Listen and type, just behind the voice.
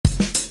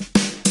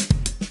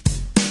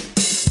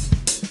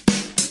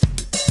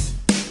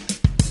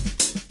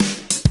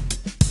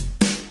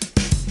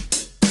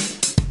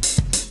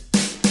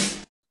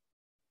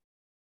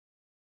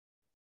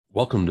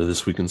Welcome to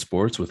This Week in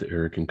Sports with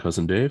Eric and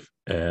Cousin Dave.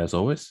 As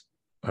always,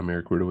 I'm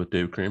Eric Widow with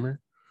Dave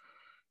Kramer.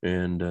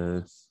 And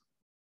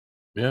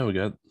we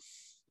got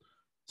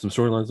some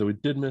storylines that we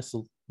did miss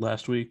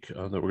last week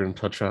that we're going to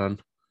touch on.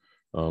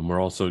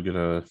 We're also going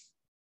to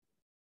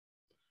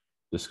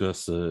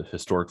discuss the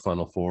historic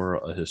Final Four,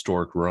 a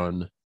historic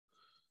run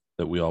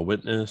that we all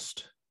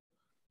witnessed.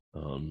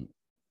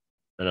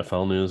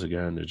 NFL news,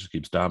 again, it just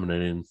keeps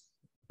dominating.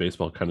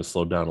 Baseball kind of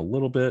slowed down a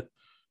little bit,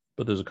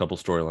 but there's a couple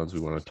storylines we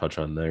want to touch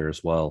on there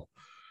as well.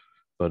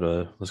 But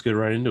let's get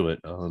right into it.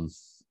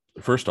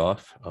 First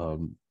off,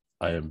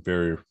 I am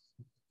very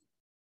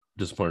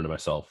disappointed in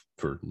myself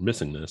for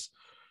missing this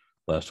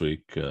last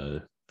week.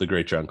 The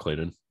great John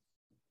Clayton,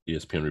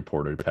 ESPN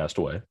reporter, passed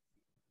away.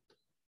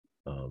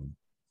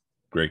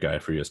 Great guy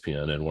for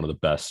ESPN and one of the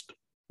best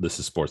This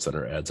Is Sports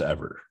Center ads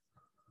ever.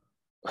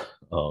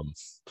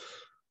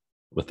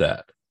 With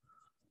that,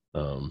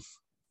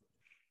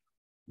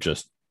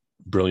 just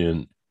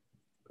brilliant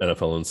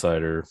NFL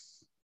insider,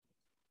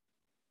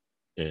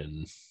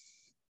 and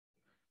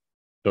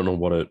don't know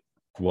what it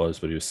was,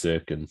 but he was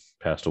sick and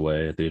passed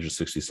away at the age of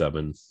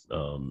 67.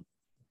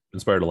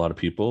 Inspired a lot of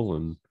people,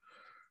 and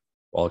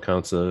all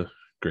accounts, a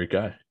great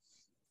guy.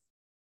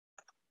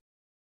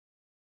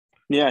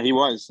 Yeah, he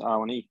was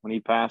when he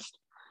passed.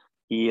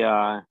 He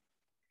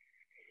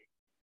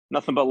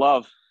nothing but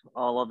love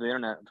all over the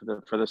internet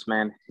for this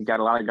man. He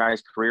got a lot of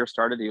guys' career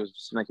started. He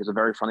was a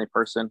very funny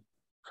person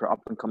for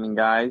up and coming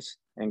guys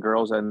and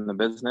girls in the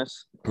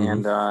business.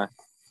 Mm-hmm. And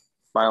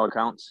by all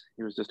accounts,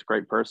 he was just a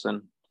great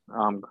person.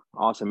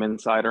 Awesome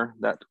insider.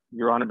 That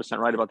you're 100%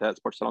 right about that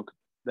Sports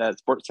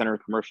Center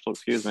commercial.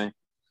 Excuse me.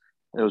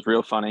 It was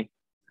real funny.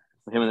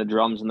 Him and the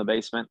drums in the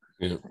basement.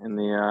 Yeah. In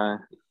the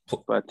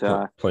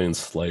playing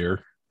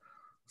Slayer.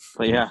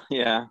 But yeah. He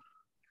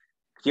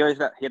had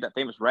that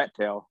famous rat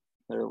tail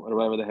or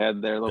whatever they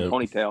had there, little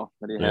ponytail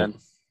that he had.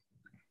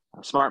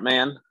 A smart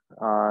man.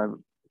 I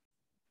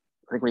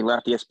think when he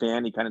left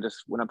ESPN, he kind of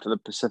just went up to the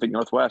Pacific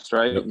Northwest,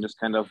 right? Yep. And just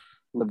kind of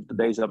lived the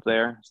days up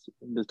there,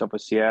 just up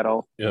with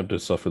Seattle. Yeah,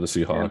 did stuff for the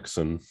Seahawks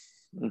and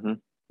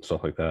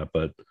stuff like that.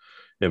 But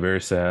yeah, very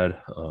sad.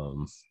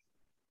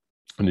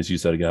 And as you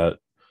said,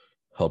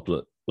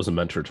 was a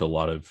mentor to a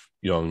lot of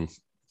young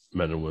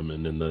men and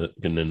women in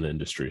the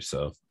industry.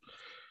 So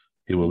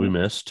he will be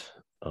missed.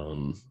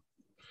 And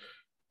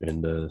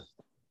the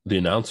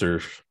announcer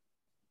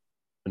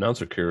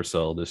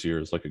carousel this year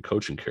is like a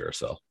coaching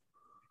carousel.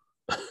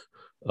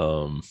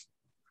 It's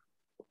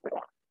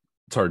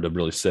hard to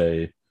really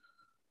say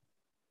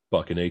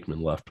Buck and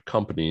Aikman left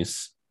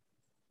companies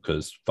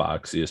because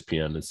Fox,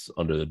 ESPN is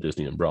under the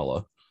Disney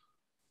umbrella,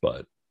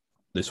 but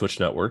they switched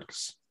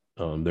networks.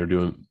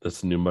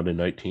 That's the new Monday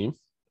night team.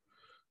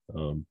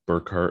 Kevin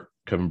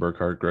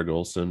Burkhardt, Greg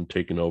Olson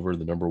taking over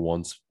the number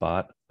one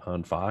spot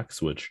on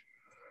Fox, which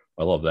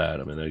I love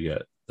that. I mean, they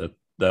get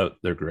that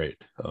they're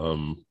great.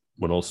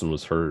 When Olson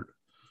was hurt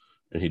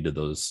and he did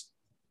those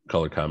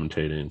color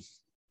commentating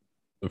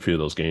a few of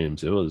those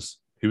games, he was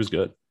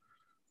good.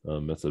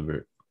 That's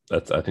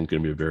I think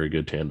going to be a very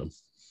good tandem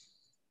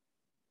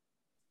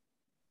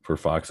for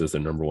Fox as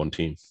their number one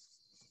team.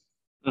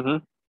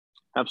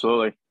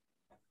 Absolutely.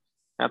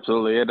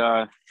 It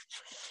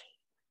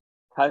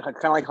I kind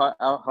of like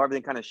how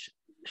everything kind of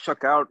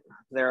shook out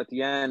there at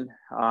the end.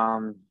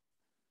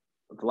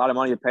 It's a lot of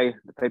money to pay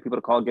people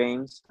to call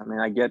games. I mean,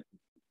 I get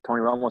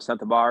Tony Romo set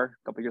the bar a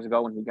couple of years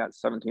ago when he got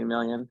 $17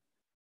 million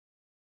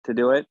to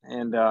do it,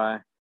 and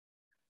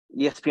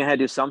ESPN had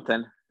to do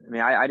something. I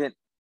mean, I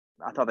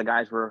thought the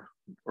guys were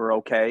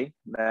okay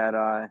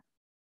that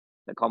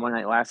called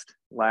Monday night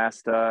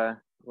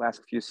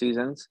last few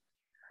seasons.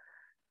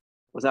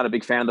 Was not a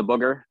big fan of the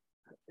Booger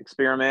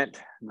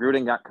experiment.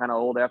 Gruden got kind of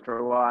old after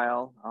a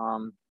while.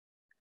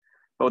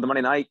 But with the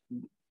Monday night,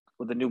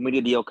 with the new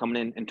media deal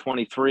coming in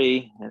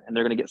 23, and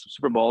they're going to get some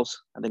Super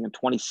Bowls. I think in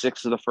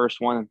 26 is the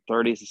first one, and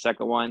 30 is the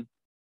second one.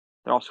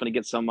 They're also going to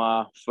get some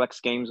flex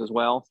games as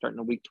well, starting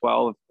in week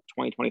 12 of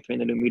 2023 in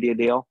the new media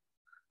deal.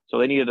 So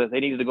they needed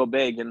to go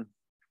big, and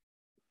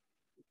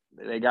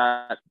I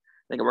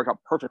think it worked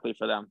out perfectly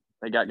for them.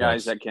 They got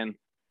guys that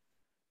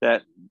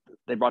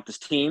they brought this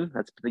team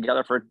that's been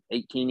together for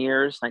 18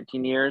 years,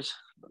 19 years,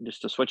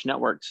 just to switch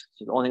networks.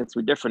 So the only thing that's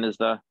really different is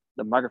the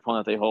microphone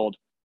that they hold.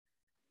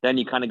 Then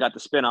you kind of got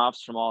the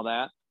spinoffs from all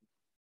that.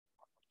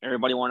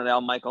 Everybody wanted Al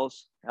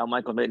Michaels. Al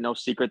Michaels made no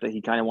secret that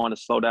he kind of wanted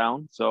to slow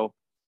down. So,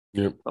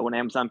 But when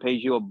Amazon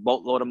pays you a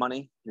boatload of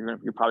money, you're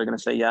probably going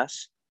to say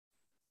yes.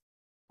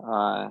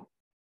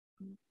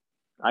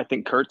 I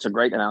think Kurt's a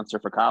great announcer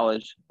for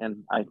college,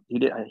 and he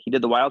did one of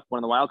the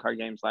wild card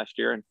games last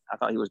year, and I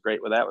thought he was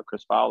great with that with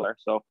Chris Fowler.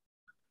 So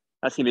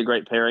that's gonna be a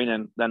great pairing.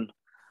 And then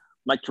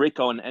Mike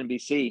Tirico and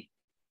NBC,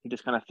 he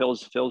just kind of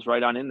fills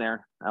right on in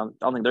there. I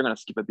don't think they're gonna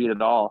skip a beat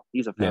at all.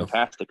 He's a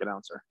fantastic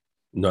announcer.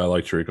 No, I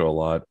like Tirico a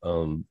lot.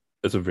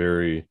 It's a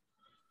very,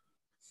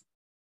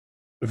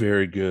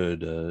 very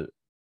good,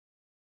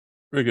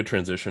 very good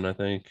transition. I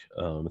think.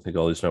 I think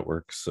all these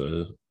networks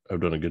have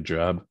done a good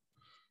job.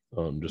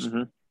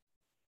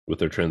 With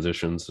their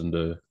transitions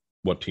into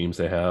what teams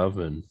they have,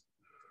 and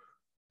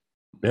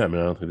Yeah, I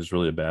mean, I don't think it's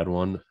really a bad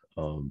one.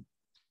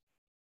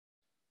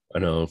 I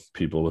know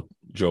people with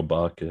Joe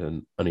Buck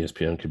and on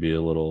ESPN could be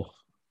a little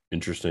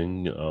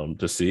interesting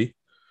to see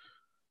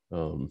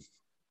um,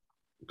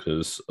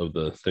 because of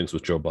the things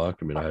with Joe Buck.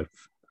 I mean, I've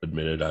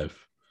admitted I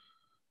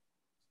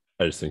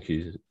just think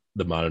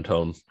the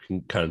monotone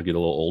can kind of get a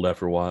little old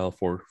after a while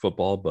for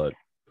football, but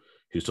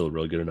he's still a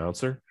really good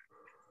announcer.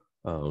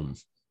 Um,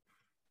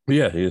 but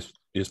yeah,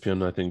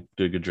 ESPN I think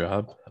did a good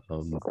job.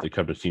 They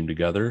kept a team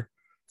together,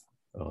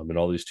 and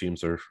all these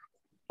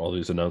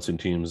announcing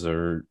teams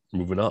are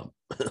moving up.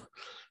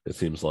 It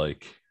seems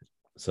like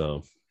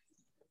so.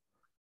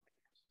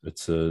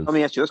 It's a Let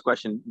me ask you this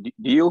question: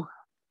 Do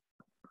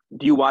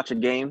you watch a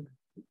game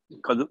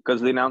because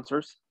of the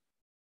announcers?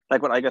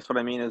 Like what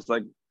I mean is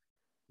like,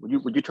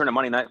 would you turn a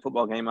Monday night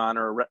football game on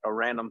or a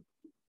random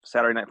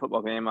Saturday night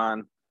football game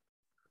on,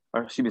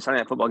 or excuse me, Sunday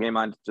night football game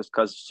on just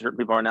because certain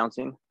people are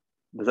announcing?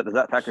 Does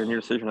that factor in your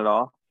decision at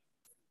all?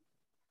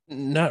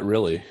 not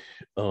really.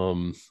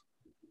 Um,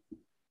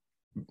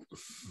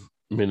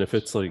 I mean, if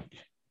it's like,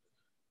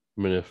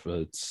 I mean, if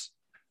it's,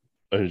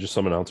 I mean, just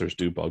some announcers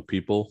do bug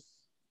people,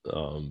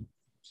 um,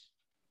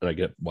 and I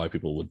get why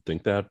people would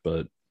think that,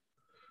 but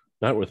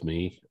not with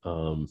me.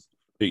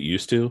 It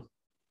used to.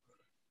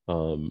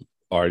 Or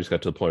I just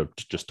got to the point of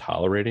just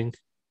tolerating,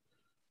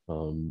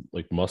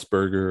 like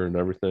Musburger and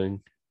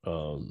everything.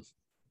 Um,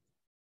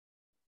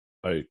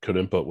 I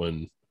couldn't, but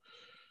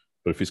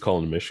if he's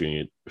calling if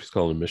he's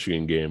calling a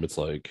Michigan game, it's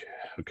like,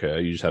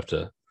 okay, you just have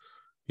to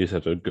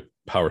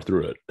power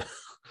through it.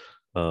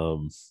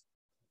 um,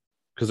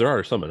 because there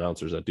are some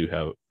announcers that do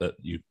have that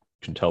you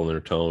can tell in their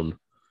tone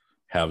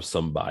have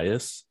some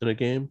bias in a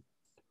game,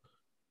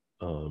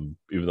 even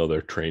though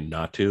they're trained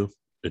not to.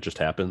 It just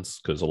happens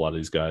because a lot of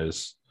these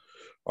guys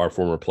are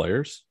former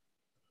players,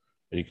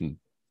 and you can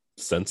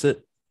sense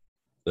it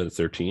that it's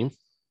their team.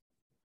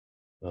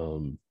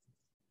 Um,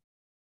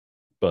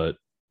 but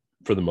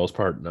for the most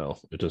part, no,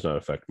 it does not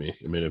affect me.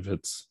 I mean, if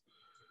it's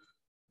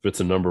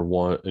a number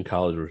one in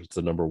college or if it's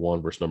a number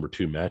one versus number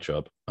two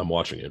matchup, I'm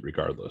watching it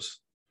regardless.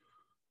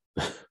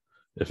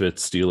 If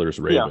it's Steelers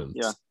Yeah, yeah,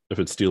 Ravens, if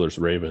it's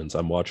Steelers Ravens,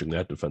 I'm watching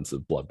that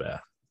defensive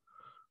bloodbath.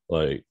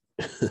 Like,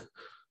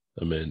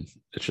 I mean,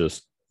 it's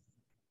just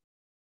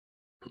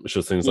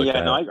things like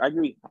yeah. No, that. I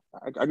agree.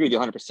 I agree with you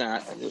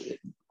 100%.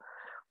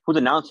 Who's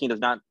announcing does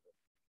not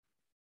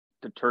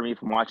deter me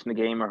from watching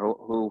the game,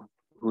 or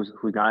who's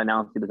not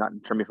announcing does not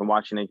deter me from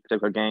watching a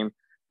particular game.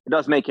 It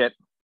does make it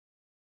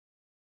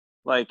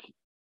like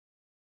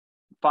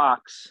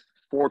Fox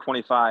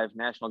 425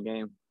 national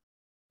game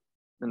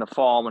in the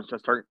fall when it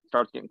just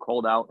starts getting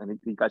cold out and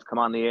you guys come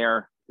on the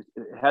air.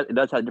 It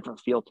does have a different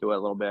feel to it a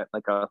little bit,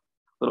 like a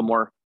little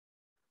more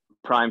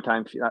prime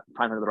time.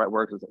 Prime time is the right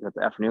word because it's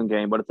the afternoon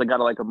game, but it's got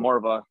like a more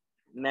of a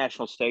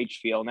national stage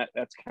feel, and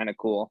that's kind of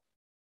cool.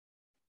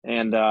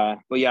 And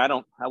but yeah,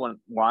 I wouldn't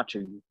watch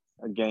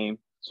a game.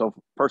 So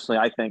personally,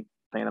 I think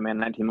paying a man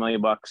 19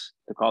 million bucks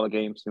to call the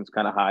game seems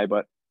kind of high,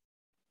 but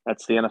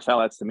that's the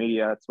NFL, that's the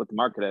media, that's what the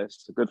market is.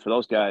 It's good for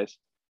those guys.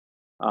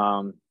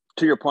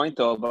 To your point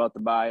though about the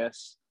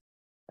bias,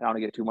 I don't want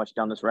to get too much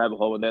down this rabbit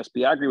hole with this,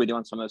 but yeah, I agree with you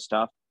on some of this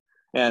stuff.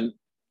 And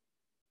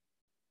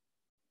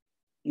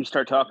you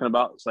start talking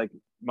about it's like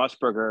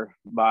Musburger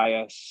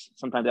bias.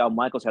 Sometimes Al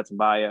Michaels had some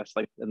bias,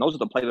 like, and those are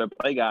the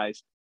play-by-play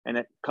guys. And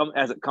it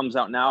comes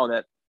out now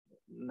that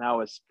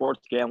now as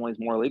sports gambling is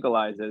more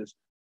legalized, is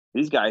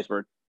these guys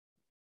were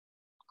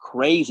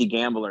crazy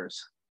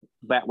gamblers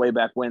way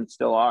back when,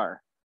 still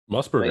are.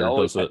 They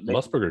always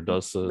Musburger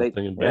does a they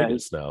thing in yeah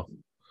Vegas now.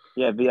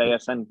 yeah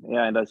VISN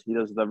yeah, and he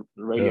does the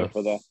radio Yeah.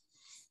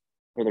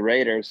 for the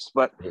Raiders.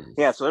 But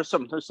yeah, so there's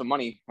some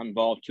money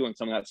involved too in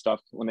some of that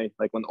stuff when when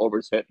the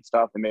overs hit and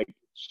stuff, they make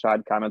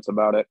side comments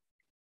about it.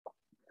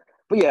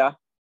 But yeah,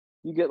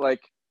 you get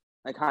like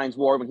Hines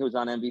Ward when he was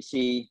on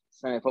NBC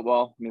Sunday Night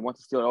Football. I mean, once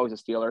a Steeler, always a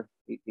Steeler.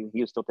 He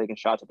was still taking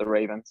shots at the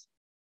Ravens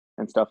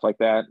and stuff like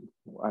that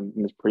on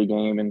his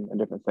pregame and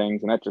different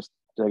things. And I guess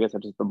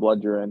that's just the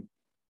blood you're in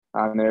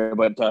on there.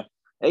 But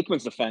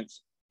Aikman's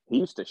defense, he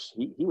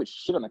would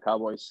shit on the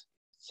Cowboys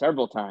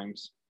several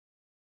times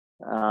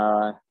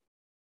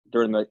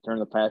during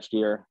the past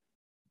year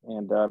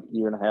and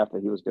year and a half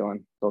that he was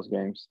doing those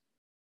games.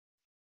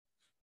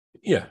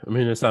 Yeah, I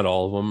mean, it's not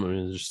all of them. I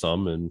mean, there's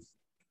some, and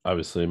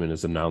obviously, I mean,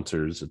 as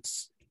announcers,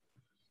 it's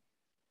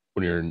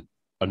when you're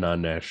a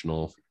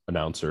non-national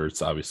announcer,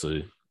 it's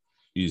obviously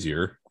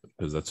easier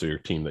because that's your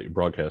team that you're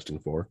broadcasting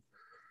for.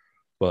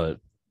 But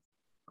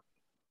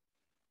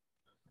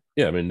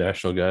yeah, I mean,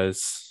 national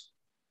guys,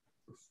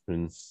 I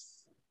mean,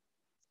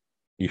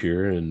 you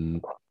hear,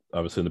 and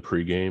obviously in the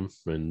pregame,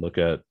 and look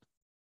at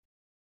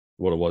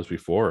what it was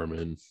before. I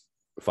mean,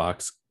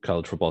 Fox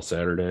College Football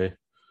Saturday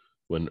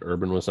when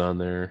Urban was on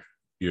there,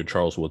 you had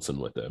Charles Woodson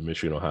with it,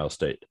 Michigan, Ohio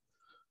State.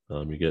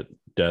 You get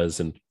Dez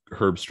and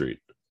Herb Street.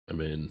 I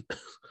mean,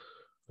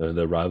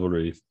 the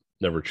rivalry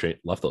never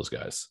left those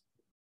guys,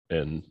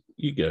 and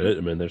you get it.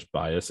 I mean, there's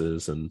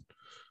biases and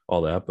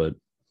all that, but at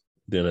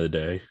the end of the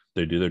day,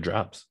 they do their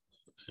jobs,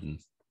 and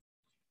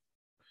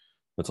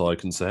that's all I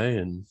can say.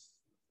 And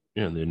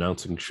yeah, the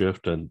announcing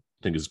shift I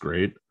think is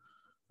great.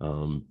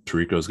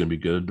 Tirico is going to be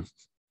good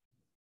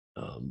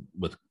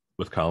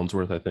with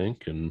Collinsworth, I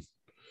think, and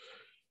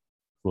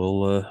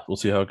we'll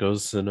see how it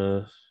goes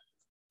in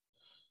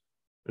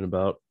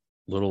about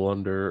little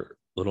under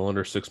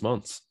 6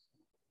 months.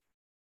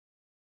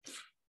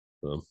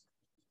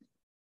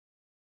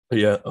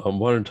 Yeah,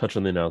 wanted to touch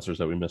on the announcers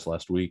that we missed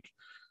last week,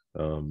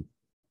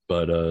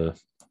 but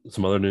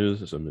some other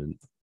news. I mean,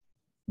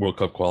 World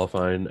Cup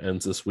qualifying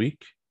ends this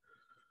week.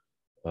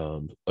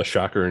 A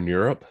shocker in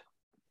Europe.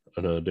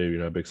 I know, Dave, you're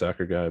not a big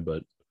soccer guy,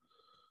 but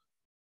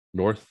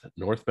North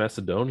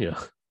Macedonia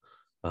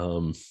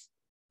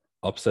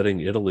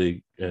upsetting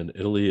Italy, and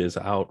Italy is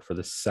out for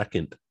the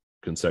second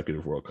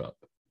consecutive World Cup.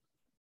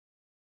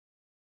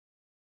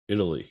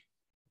 Italy.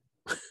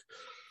 I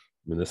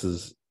mean, this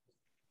is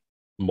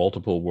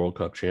multiple World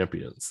Cup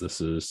champions.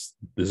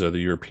 These are the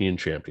European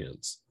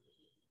champions.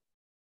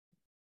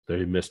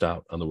 They missed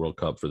out on the World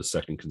Cup for the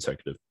second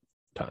consecutive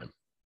time.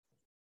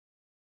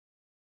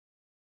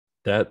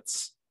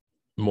 That's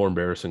more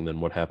embarrassing than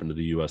what happened to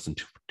the U.S. in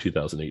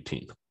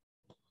 2018.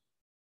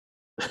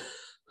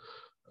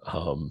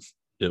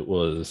 It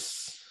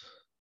was,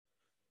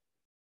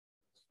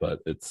 but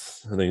I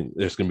think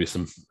there's going to be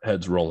some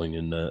heads rolling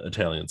in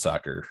Italian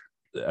soccer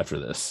after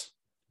this,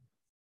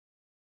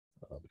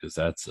 because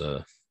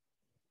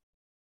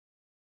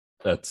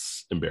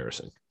that's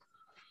embarrassing.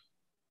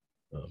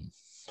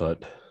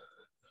 But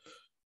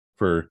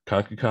for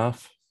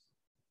CONCACAF,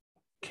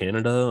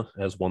 Canada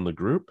has won the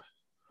group,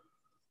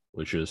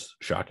 which is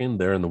shocking.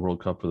 They're in the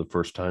World Cup for the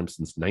first time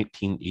since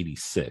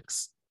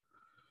 1986.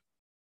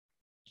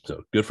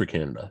 So good for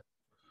Canada.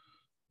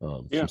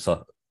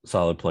 Some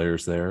solid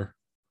players there.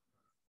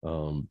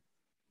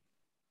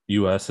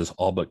 U.S. has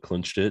all but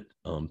clinched it,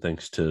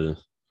 thanks to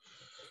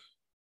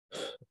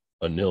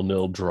a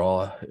 0-0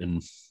 draw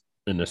in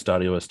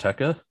Estadio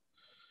Azteca.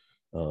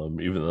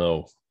 Even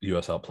though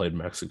U.S. outplayed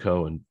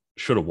Mexico and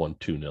should have won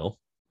 2-0,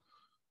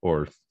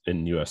 or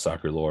in U.S.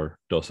 soccer lore,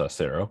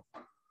 2-0,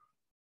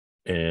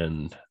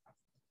 and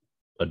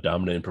a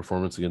dominating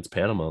performance against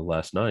Panama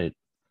last night,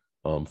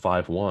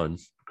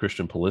 5-1.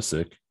 Christian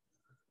Pulisic.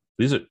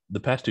 These are the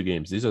past two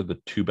games. These are the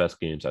two best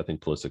games I think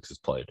Pulisic has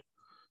played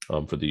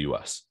for the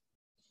U.S.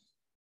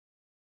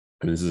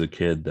 And this is a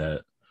kid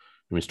that,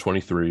 he's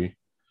 23,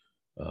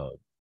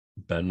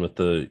 been with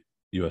the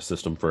U.S.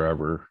 system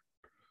forever,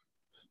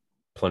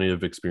 plenty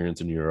of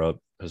experience in Europe,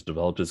 has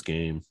developed his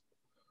game.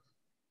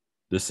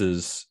 This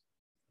is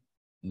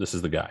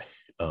the guy.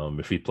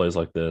 If he plays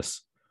like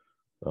this,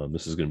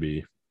 this is going to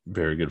be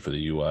very good for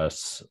the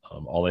U.S.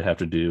 All they have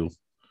to do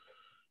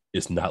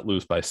is not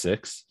lose by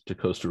 6 to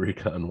Costa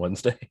Rica on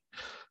Wednesday,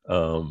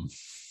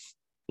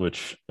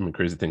 which, I mean,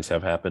 crazy things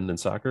have happened in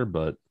soccer,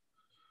 but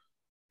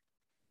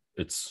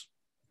it's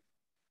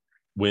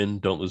win,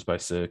 don't lose by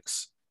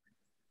 6,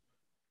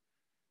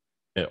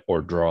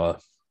 or draw,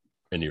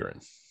 and you're in.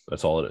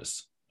 That's all it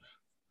is.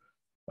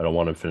 I don't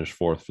want to finish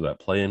 4th for that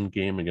play-in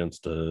game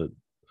against the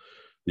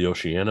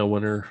Oceania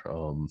winner. I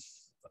don't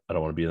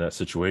want to be in that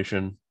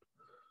situation.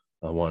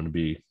 I want to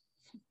be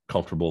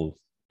comfortable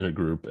in a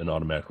group and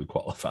automatically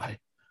qualify.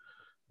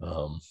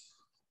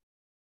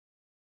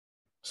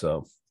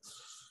 So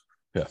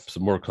yeah,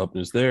 some more Cup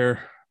news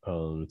there.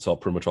 It's all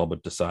pretty much all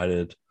but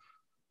decided.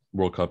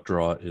 World Cup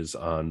draw is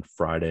on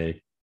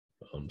Friday.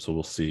 So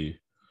we'll see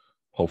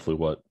hopefully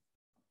what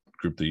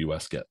group the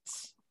US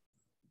gets.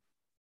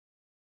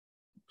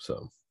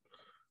 So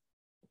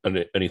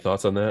any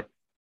thoughts on that?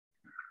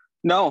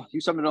 No, you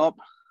summed it up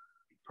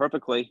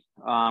perfectly.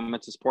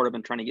 It's a sport I've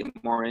been trying to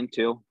get more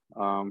into.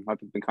 I've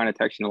been kind of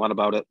texting a lot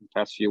about it the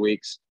past few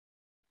weeks.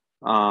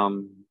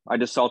 I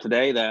just saw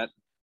today that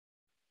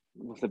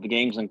the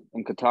games in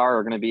Qatar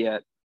are going to be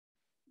at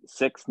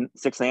 6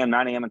 a.m.,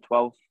 9 a.m., and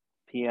 12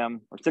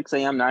 p.m. or 6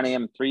 a.m., 9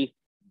 a.m., and 3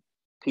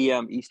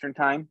 p.m. Eastern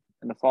time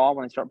in the fall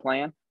when they start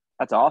playing.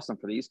 That's awesome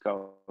for the East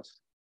Coast.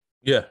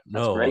 Yeah,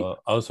 no,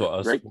 I was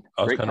great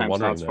kind of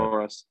wondering that.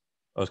 For us.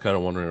 I was kind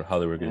of wondering how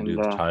they were going to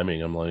do the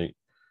timing. I'm like,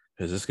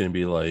 is this going to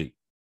be like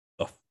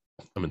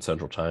I'm in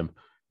Central Time.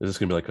 Is this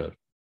going to be like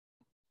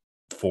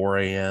a 4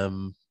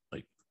 a.m.,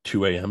 like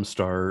 2 a.m.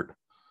 start?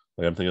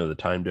 Like, I'm thinking of the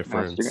time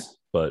difference,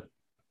 but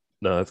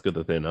no, that's good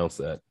that they announced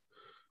that.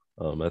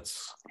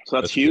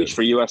 That's huge good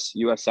for U.S.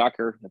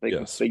 soccer. If they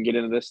can get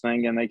into this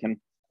thing and they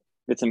can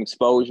get some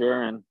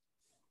exposure,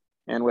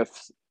 and with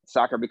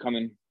soccer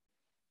becoming,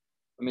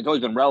 I mean, it's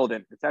always been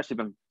relevant. It's actually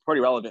been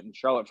pretty relevant in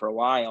Charlotte for a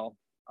while.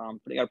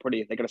 They got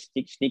a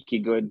sneaky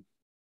good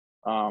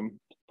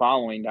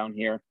following down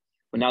here.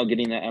 But now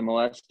getting the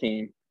MLS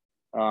team,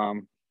 a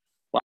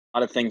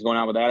lot of things going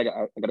on with that. I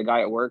got a guy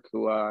at work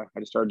who I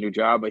just started a new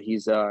job, but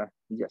he's got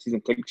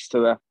season tickets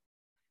to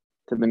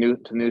the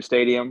new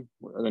stadium,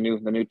 or the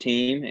new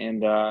team,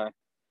 and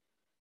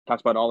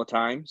talks about it all the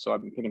time. So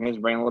I've been picking his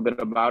brain a little bit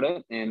about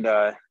it, and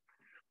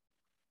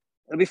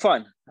it'll be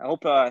fun. I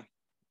hope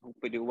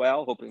we do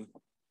well. Hope we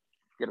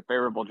get a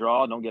favorable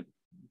draw.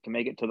 Can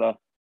make it to the,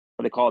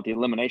 what they call it, the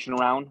elimination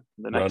round.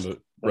 Round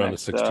of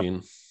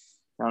 16.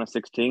 Round of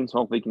 16. So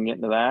hopefully we can get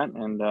into that.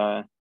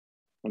 And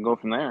and go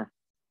from there.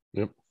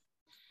 Yep.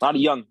 A lot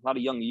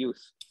of young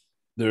youth.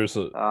 There's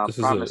a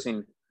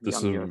promising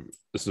this young youth.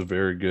 is a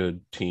very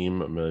good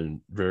team. I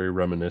mean, very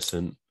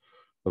reminiscent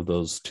of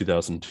those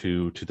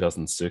 2002,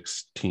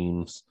 2006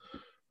 teams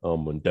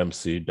when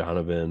Dempsey,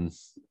 Donovan,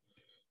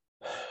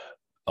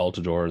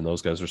 Altidore, and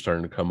those guys are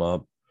starting to come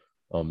up.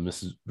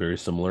 This is very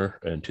similar,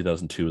 and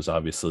 2002 is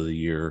obviously the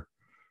year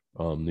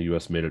the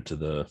U.S. made it to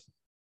the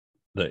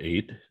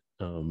eight,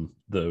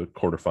 the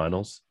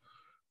quarterfinals,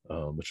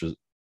 which is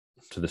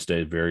to this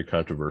day very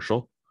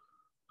controversial.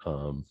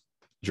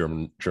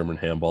 German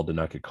handball did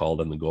not get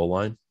called on the goal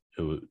line.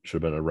 It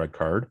should have been a red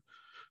card,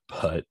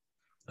 but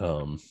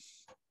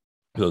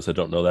those that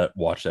don't know that,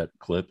 watch that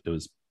clip. It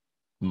was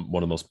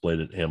one of the most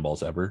blatant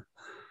handballs ever.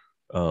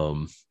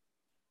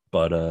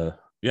 But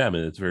yeah, I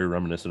mean, it's very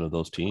reminiscent of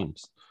those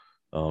teams.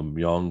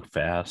 Young,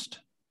 fast,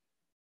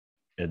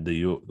 and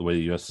the way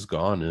the U.S. has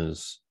gone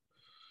is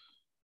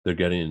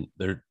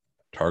they're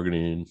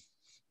targeting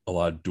a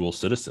lot of dual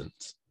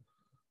citizens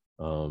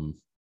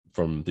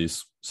from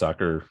these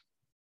soccer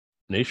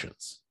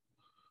nations,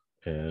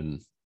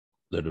 and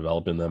they're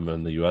developing them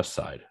on the U.S.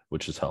 side,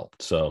 which has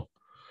helped. So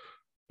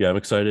yeah, I'm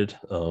excited.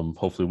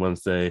 Hopefully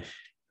Wednesday,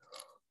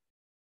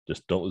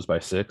 just don't lose by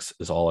 6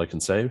 is all I can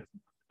say.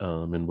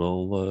 And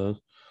we'll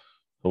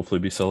hopefully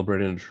be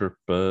celebrating a trip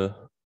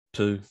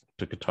to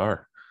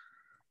Qatar.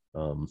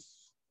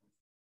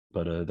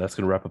 But that's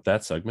going to wrap up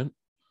that segment.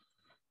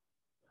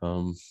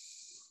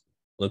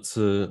 Let's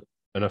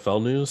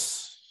NFL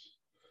news.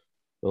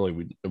 Well, like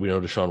we know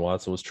Deshaun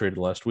Watson was traded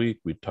last week.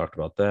 We talked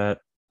about that.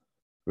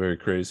 Very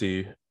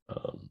crazy.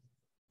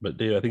 But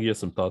Dave, I think you had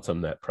some thoughts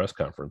on that press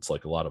conference,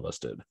 like a lot of us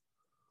did.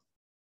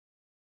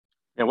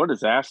 Yeah, what a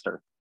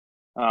disaster.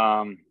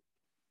 Why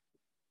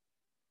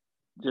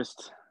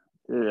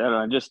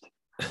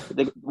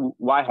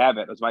have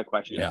it was my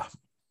question. Yeah.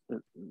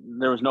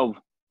 There was no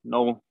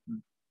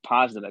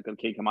positive that could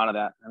come out of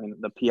that. I mean,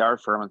 the PR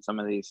firm and some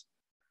of these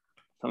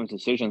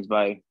decisions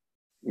by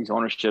these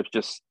ownerships,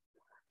 just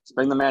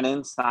bring the man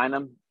in, sign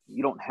him.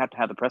 You don't have to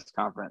have the press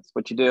conference,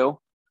 but you do.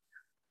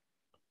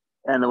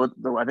 And I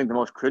think the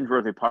most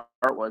cringeworthy part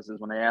was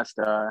when they asked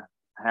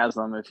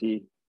Haslam if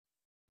he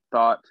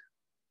thought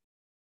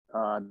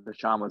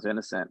Deshaun was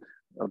innocent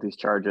of these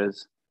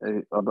charges,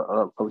 the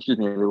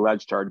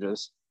alleged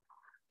charges,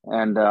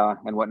 and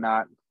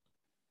whatnot.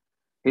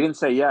 He didn't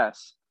say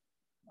yes.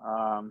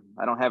 I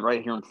don't have it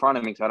right here in front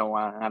of me because I don't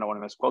want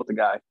to misquote the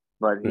guy,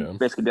 but he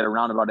basically did a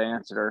roundabout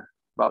answer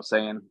about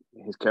saying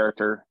his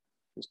character.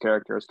 He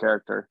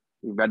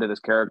vetted his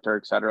character,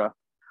 etc.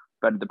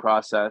 Vetted the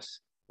process.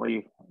 Well,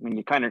 you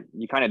kind of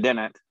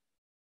didn't,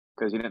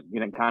 because you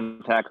didn't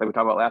contact, like we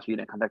talked about last week. You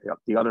didn't contact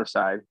the other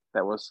side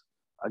that was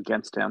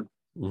against him.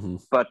 Mm-hmm.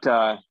 But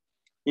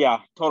yeah,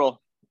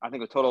 I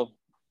think a total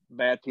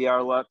bad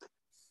PR look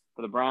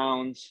for the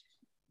Browns.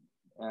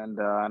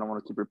 And I don't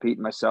want to keep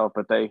repeating myself,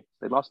 but they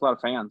lost a lot of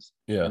fans.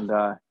 Yeah. And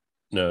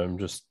no, I'm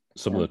just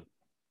some of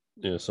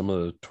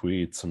the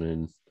tweets. I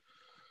mean,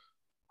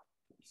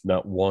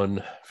 not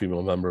one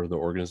female member of the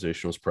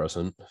organization was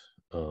present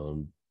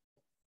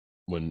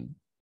when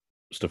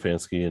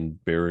Stefanski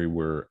and Barry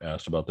were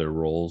asked about their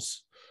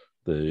roles.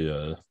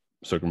 They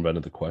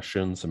circumvented the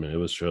questions. I mean, it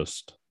was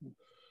just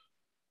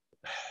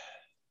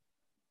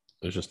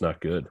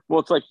not good. Well,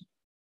 it's like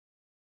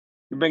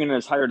you're bringing in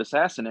this hired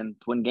assassin in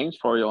to win games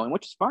for you, and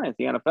which is fine. It's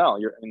the NFL.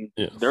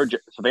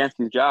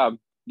 Stefanski's job.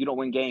 You don't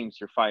win games,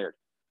 you're fired.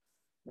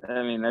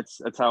 I mean,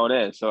 that's how it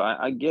is. So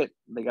I get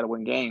they got to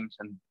win games,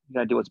 and you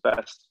got to do what's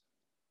best.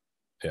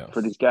 Yeah.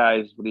 For these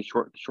guys with these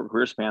short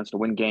career spans to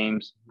win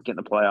games, get in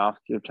the playoff,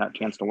 give a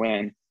chance to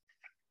win.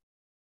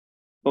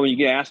 But when you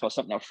get asked about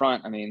something up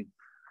front, I mean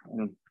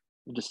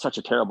just such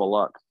a terrible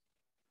look.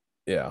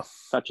 Yeah.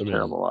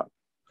 Terrible look.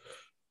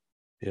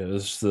 Yeah,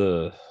 it's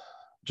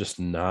just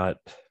not.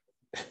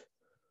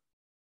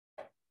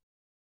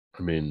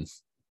 I mean,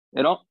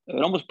 it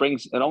almost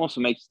makes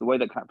the way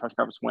that press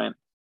conference went.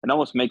 It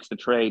almost makes the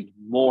trade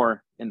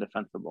more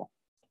indefensible.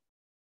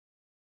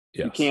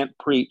 Yes. You can't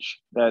preach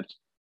that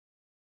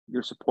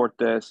you support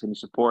this and you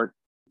support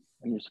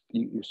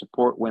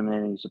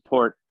women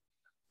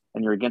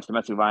and you're against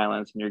domestic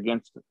violence and you're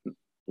against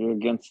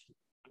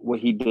what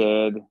he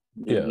did.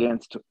 You're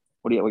against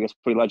what he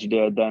allegedly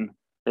did. Then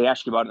they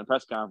ask you about it in the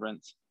press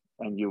conference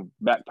and you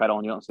backpedal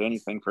and you don't say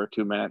anything for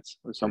 2 minutes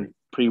with some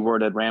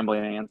pre-worded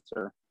rambling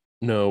answer.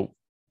 No,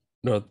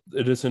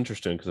 it is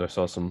interesting because I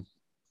saw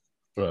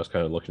I was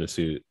kind of looking to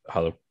see it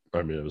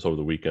was over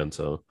the weekend,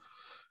 so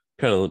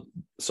kind of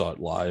saw it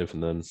live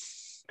and then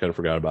kind of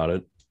forgot about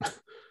it.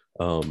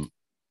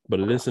 But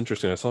it is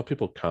interesting. I saw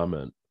people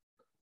comment.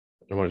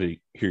 I wanted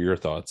to hear your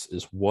thoughts.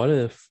 Is what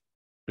if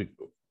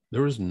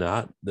there was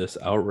not this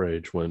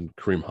outrage when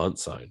Kareem Hunt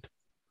signed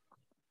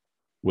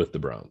with the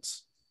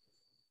Browns?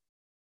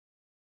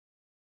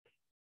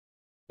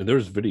 And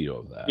there's video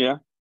of that. Yeah.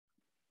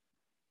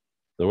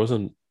 There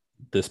wasn't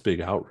this big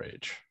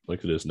outrage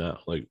like it is now.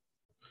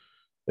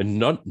 And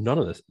none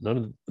of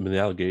the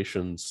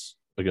allegations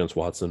against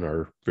Watson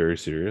are very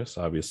serious,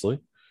 obviously.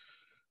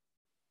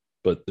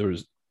 But there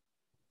was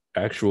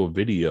actual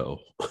video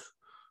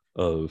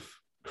of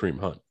Kareem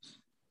Hunt.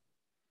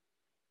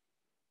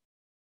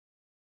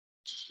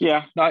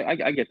 Yeah, no,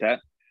 I get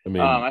that. I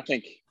mean, I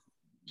think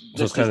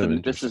so it's kind of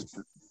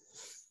interesting.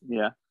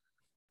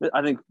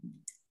 I think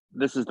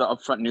this is the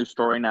upfront news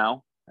story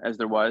now, as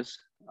there was.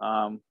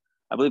 I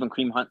believe when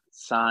Kareem Hunt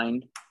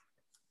signed,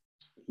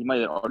 he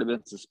might have already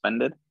been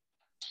suspended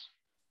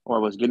or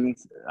was getting,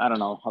 I don't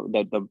know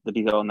the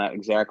detail on that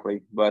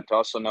exactly, but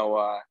also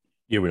know.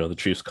 Yeah, we know the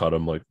Chiefs caught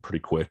him like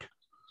pretty quick.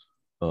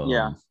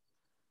 Yeah.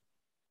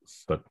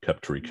 But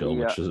kept Tyreek Hill,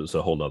 which is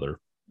a whole nother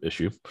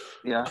issue.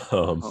 Yeah.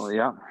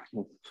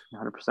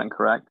 100%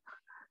 correct.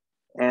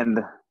 And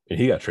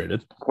he got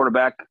traded.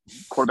 Quarterback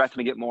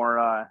to get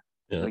more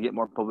get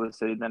more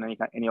publicity than any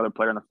other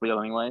player in the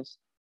field, anyways.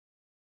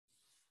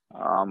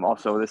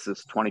 Also, this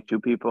is 22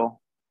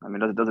 people. I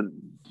mean, it doesn't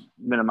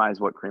minimize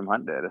what Kareem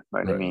Hunt did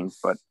by any means,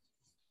 but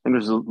I think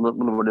there's a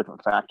little bit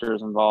different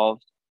factors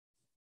involved.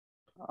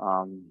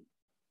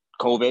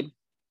 COVID,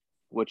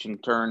 which in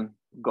turn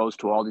goes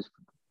to all the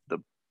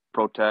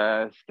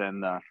protests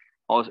and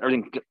all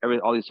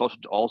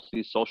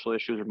these social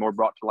issues are more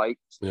brought to light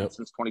since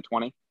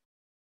 2020.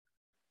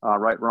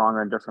 Right, wrong,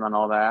 or indifferent on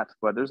all that,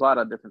 but there's a lot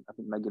of different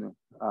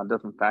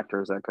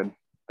factors that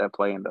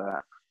play into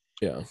that.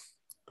 Yeah.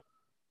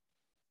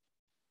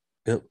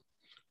 Yep,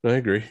 I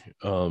agree.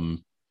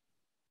 And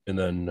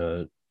then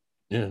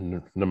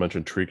and I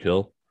mentioned Tyreek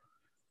Hill,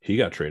 he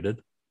got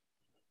traded,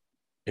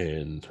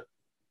 and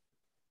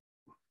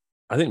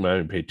I think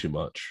Miami paid too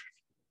much.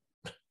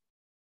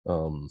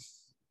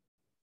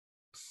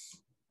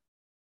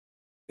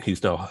 He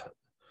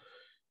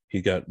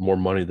got more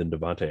money than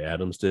Devontae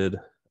Adams did.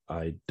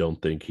 I don't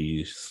think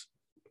he's.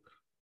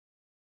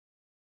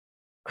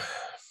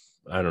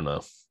 I don't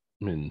know.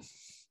 I mean,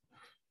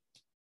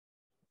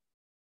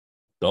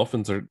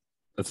 Dolphins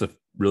that's a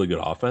really good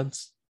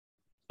offense.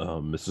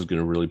 This is going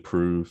to really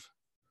prove.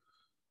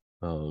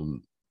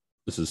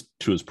 This is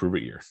Tua's prove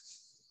it year.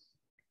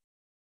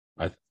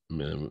 I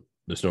mean,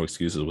 there's no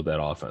excuses with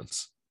that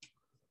offense.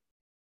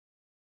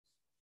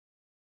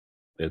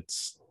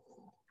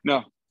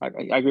 No, I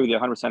agree with you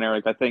 100%,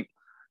 Eric. I think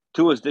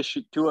Tua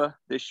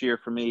this year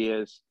for me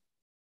is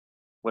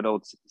what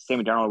old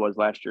Sammy Darnold was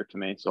last year to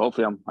me. So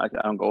hopefully I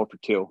don't go for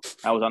 2.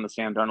 I was on the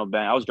Sam Darnold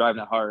bench. I was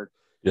driving it hard.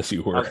 Yes,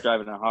 you were. I was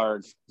driving it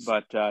hard,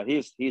 but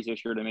he's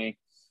this year to me.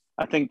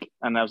 I think,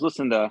 and I was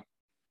listening to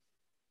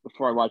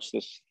before I watched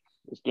this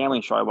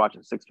gambling show. I watch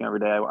at 6 p.m. every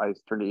day. I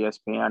turned to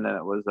ESPN, and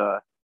it was the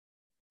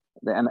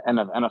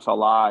NFL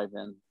Live,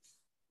 and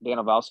Dan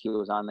Orlovsky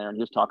was on there, and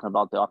he was talking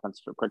about the offense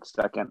for a quick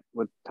second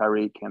with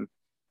Tyreek, and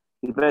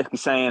he's basically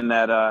saying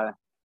that it's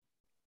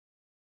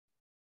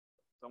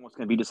almost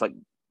going to be just like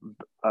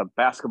a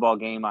basketball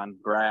game on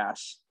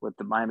grass with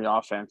the Miami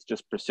offense,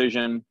 just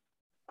precision,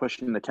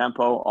 pushing the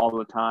tempo all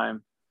the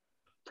time.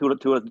 Tua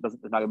is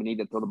not going to need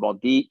to throw the ball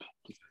deep,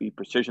 just be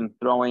precision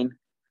throwing,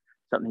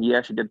 something he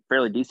actually did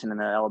fairly decent in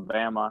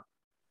Alabama.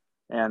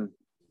 And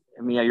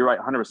I mean, yeah, you're right,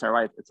 100%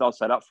 right. It's all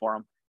set up for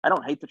him. I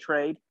don't hate the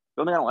trade.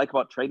 The only thing I don't like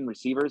about trading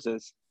receivers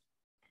is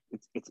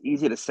it's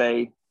easy to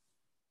say,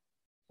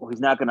 well, he's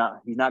not gonna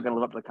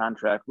live up to the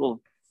contract.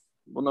 Well,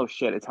 no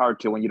shit. It's hard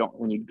to when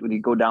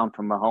you go down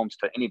from Mahomes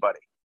to anybody,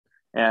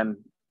 and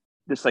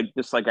just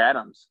like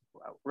Adams,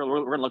 we're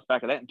gonna look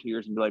back at that in 2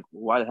 years and be like,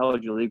 why the hell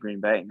did you leave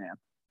Green Bay, man?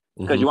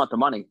 Because you want the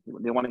money.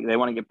 They want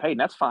to get paid, and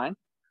that's fine.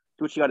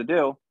 Do what you got to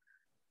do.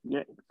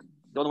 The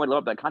only way to live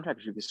up that contract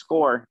is if you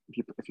score, if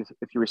you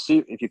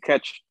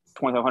catch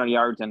 2,500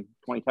 yards and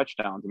 20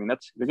 touchdowns. I mean,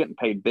 you're getting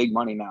paid big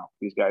money now.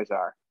 These guys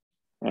are,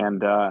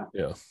 and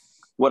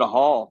what a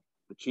haul.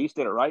 The Chiefs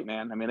did it right,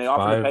 man. I mean, they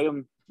offered to pay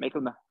him, make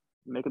him the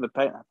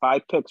pay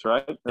 5 picks,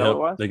 right? Is that what it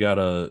was? They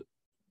got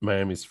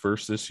Miami's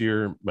first this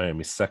year,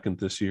 Miami's second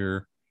this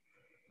year,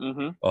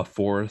 a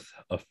fourth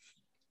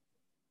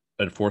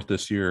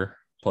this year,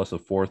 plus a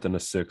fourth and a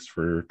sixth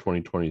for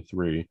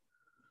 2023.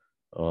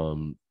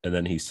 And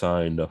then he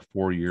signed a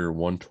 4-year,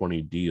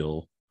 120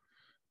 deal,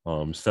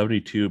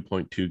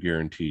 72.2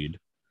 guaranteed,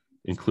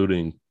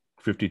 including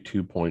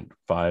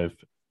 52.5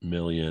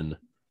 million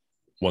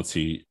once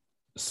he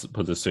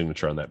puts his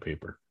signature on that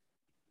paper.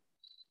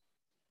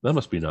 That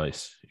must be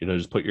nice.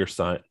 Just put your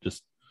sign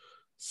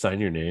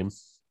your name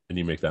and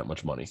you make that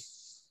much money.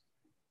 It's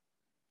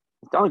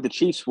not like the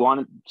Chiefs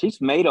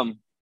made him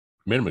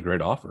a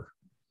great offer.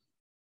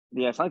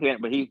 Yeah, it's not like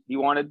but he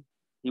wanted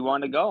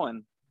to go,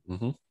 and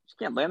you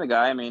can't blame the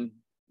guy. I mean,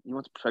 maybe he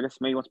wants to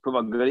prove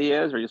how good he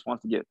is, or he just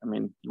wants to get. I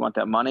mean, you want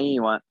that money,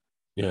 you want.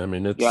 Yeah, I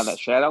mean, it's that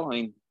shadow. I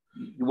mean,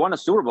 you won a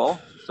Super Bowl,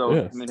 so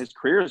I mean, his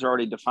career is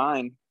already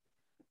defined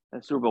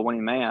as a Super Bowl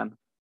winning man.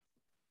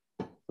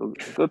 So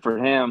good for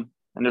him.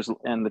 And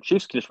the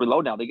Chiefs can just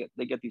reload now. They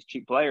get these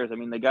cheap players. I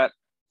mean, they got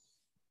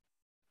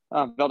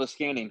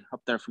Valdes-Scantling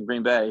up there from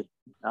Green Bay.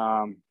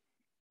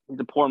 He's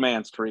a poor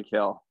man's Tyreek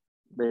Hill,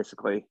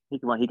 basically. He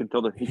can run a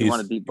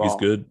deep ball. He's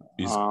good.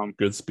 He's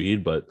good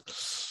speed, but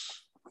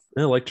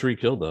I like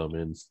Tyreek Hill though. I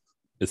mean,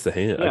 it's the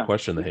hand. I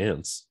question the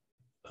hands.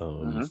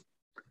 And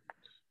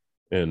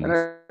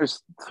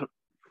there's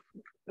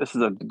This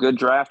is a good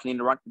draft. You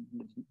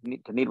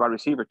need wide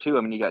receiver too.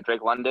 I mean, you got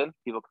Drake London.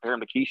 People compare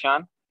him to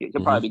Keyshawn. He'll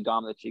probably be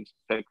gone with the Chiefs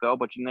pick though.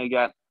 But you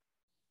got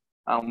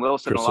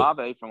Wilson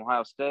Olave from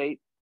Ohio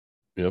State.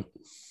 Yep.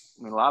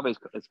 I mean, Olave is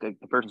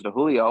compared to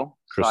Julio.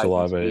 Chris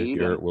Olave,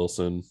 Garrett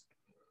Wilson.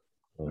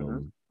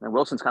 And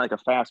Wilson's kind of like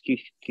a fast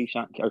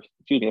Keyshawn,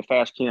 a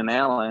fast Keenan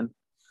Allen.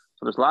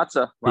 So there's lots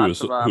of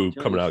who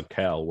coming out of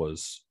Cal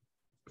was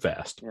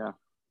fast. Yeah.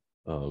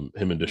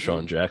 Him and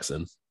Deshaun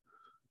Jackson.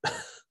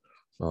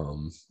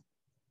 And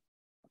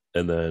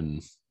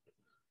then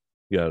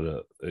you got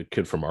a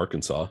kid from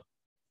Arkansas.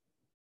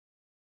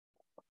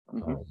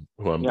 Who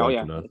I'm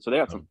blanking on. So they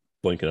have some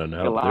blanking on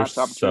now. There's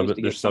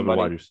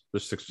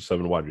 6 or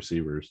 7 wide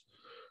receivers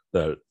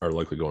that are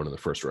likely going in the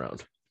first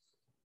round.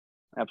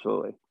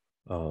 Absolutely.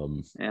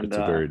 And it's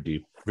a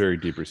very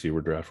deep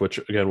receiver draft, which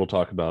again we'll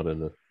talk about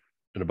in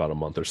about a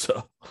month or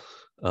so.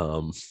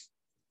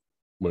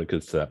 When it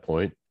gets to that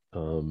point.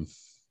 But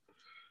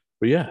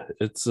yeah,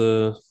 it's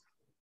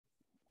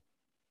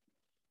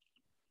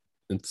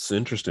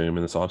interesting. I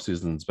mean, this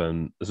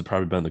offseason has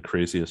probably been the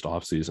craziest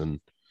offseason,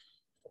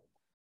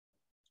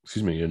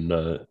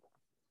 in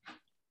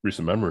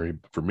recent memory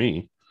for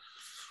me.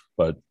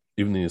 But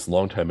even these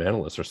longtime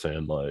analysts are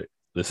saying like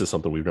this is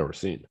something we've never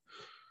seen.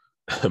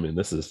 I mean,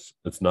 it's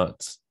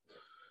nuts.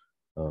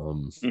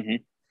 And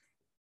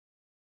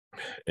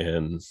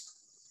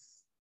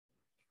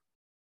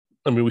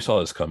I mean, we saw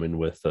this coming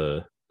with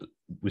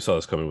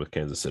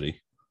Kansas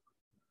City.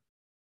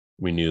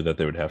 We knew that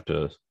they would have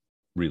to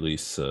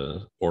release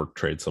or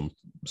trade some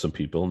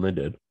people, and they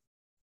did.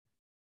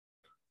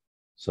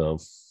 So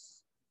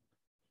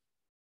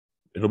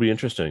it'll be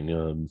interesting.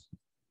 And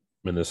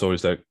there's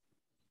always that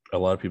a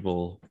lot of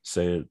people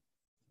say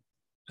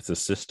it's a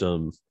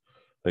system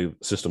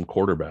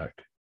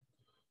quarterback.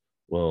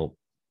 Well,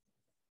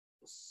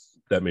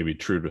 that may be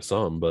true to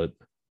some, but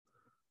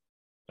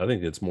I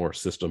think it's more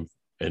system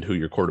and who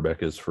your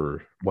quarterback is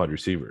for wide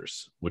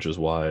receivers, which is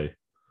why,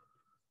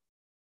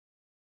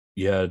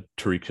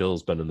 Tyreek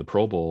Hill's been in the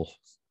Pro Bowl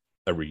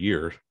every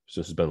year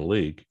since he's been in the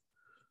league.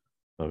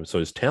 So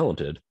he's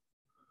talented,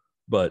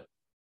 but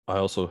I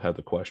also have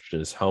the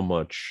question is how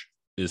much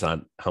of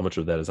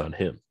that is on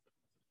him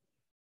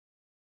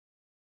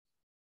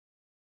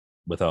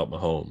without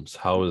Mahomes?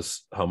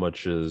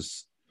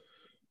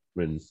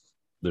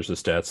 There's the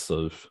stats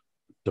of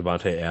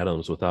Devontae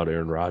Adams without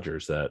Aaron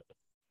Rodgers that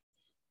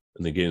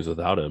in the games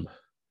without him,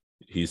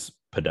 he's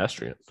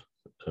pedestrian.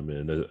 I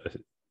mean,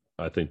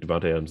 I think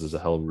Devontae Adams is a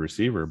hell of a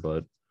receiver,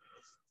 but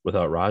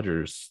without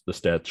Rodgers, the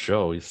stats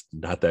show he's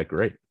not that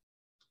great.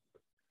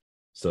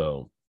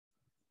 So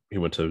he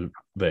went to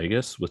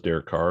Vegas with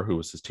Derek Carr, who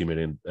was his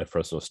teammate at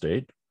Fresno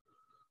State.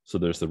 So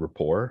there's the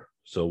rapport.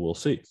 So we'll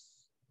see.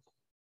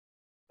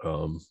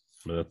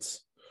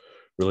 That's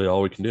really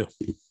all we can do.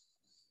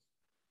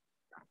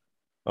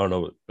 I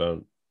don't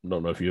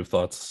know if you have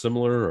thoughts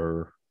similar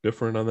or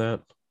different on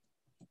that.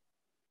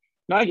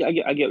 No, I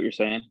get what you're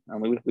saying.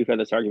 We've had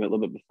this argument a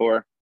little bit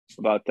before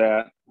about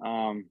that.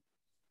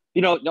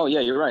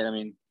 You're right. I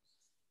mean,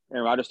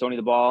 Aaron Rodgers throwing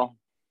the ball,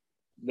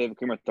 David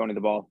Kramer throwing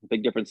the ball.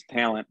 Big difference in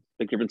talent,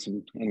 big difference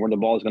in where the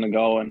ball is going to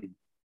go and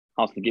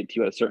how it's going to get to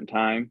you at a certain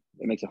time.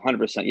 It makes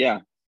 100%, yeah,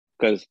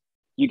 because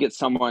you get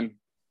someone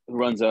who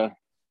runs a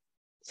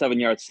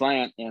 7-yard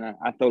slant and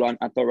I throw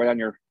right on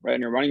your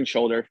running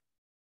shoulder.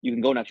 You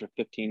can go an extra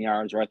 15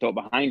 yards, or I throw it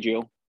behind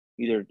you.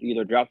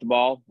 Either drop the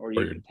ball or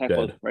you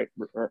tackle it right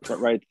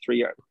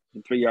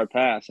 3-yard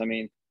pass. I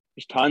mean,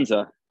 there's tons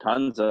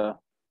of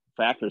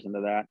factors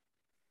into that.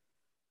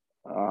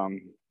 The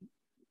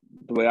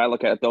way I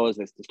look at it though is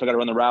they still got to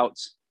run the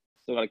routes,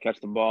 still got to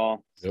catch the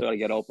ball, still got to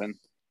get open.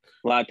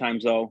 A lot of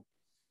times though,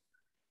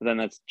 then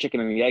that's chicken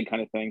and the egg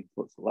kind of thing.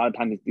 A lot of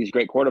times these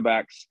great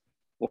quarterbacks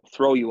will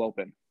throw you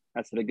open.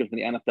 That's the difference in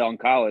the NFL and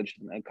college.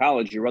 In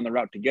college, you run the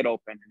route to get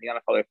open. In the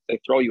NFL, they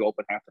throw you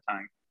open half the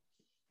time.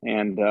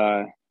 And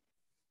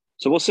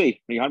so we'll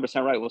see. You're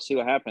 100% right. We'll see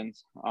what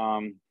happens.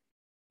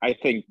 I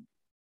think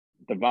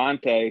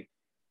Devontae, if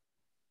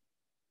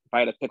I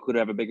had to pick who to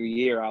have a bigger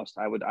year,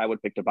 I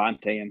would pick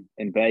Devontae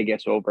in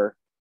Vegas over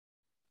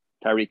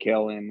Tyreek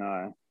Hill in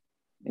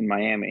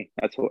Miami.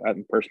 That's what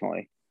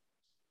personally.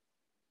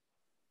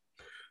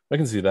 I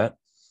can see that.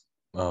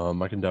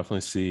 I can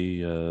definitely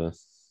see. I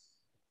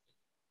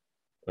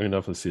can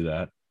definitely see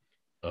that.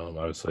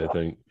 Obviously, I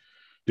think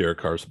Derek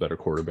Carr's a better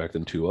quarterback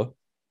than Tua.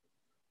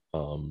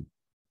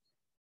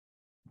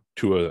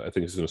 Tua, I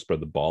think, is going to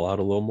spread the ball out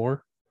a little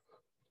more.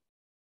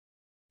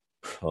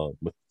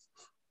 With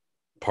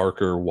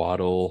Parker,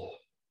 Waddle,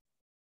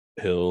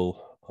 Hill,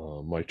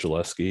 Mike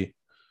Gillespie.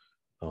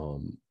 I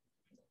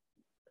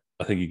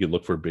think you could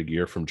look for a big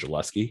year from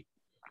Gillespie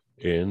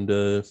and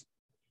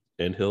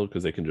Hill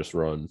because they can just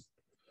run.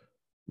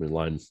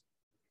 Line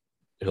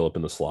Hill up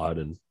in the slot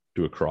and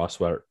do a cross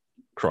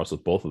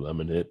with both of them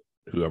and hit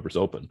whoever's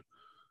open.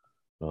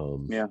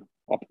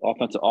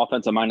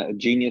 Offensive mind, a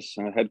genius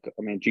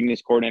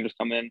genius coordinators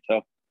come in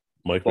to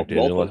Mike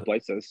McDaniel, both those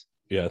places.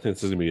 Yeah, I think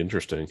this is gonna be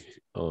interesting.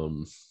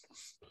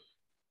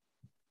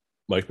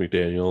 Mike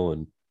McDaniel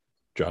and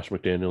Josh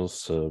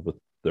McDaniels with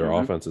their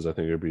offenses, I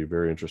think it would be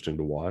very interesting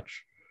to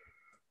watch.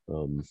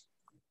 But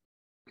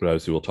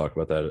obviously, we'll talk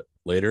about that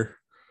later.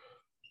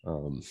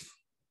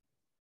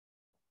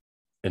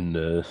 And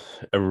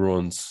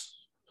everyone's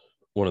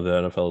one of the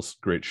NFL's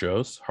great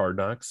shows, Hard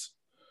Knocks.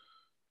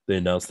 They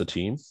announced the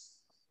team,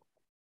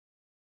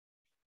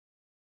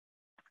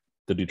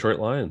 the Detroit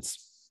Lions.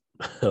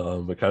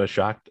 It kind of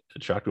shocked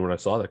me when I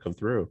saw that come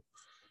through.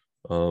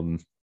 I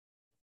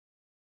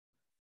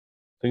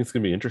think it's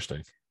gonna be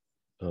interesting.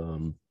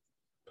 I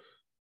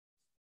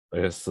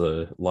guess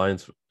the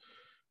Lions. I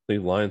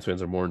think Lions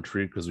fans are more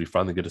intrigued because we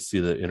finally get to see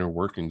the inner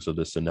workings of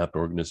this inept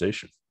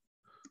organization.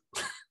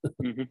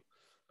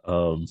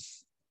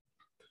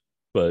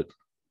 But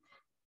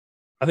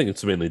I think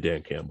it's mainly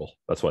Dan Campbell.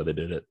 That's why they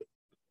did it.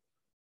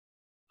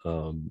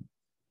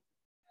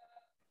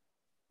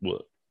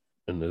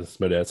 And as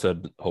my dad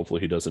said,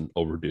 hopefully he doesn't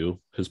overdo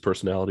his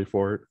personality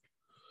for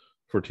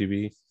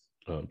TV.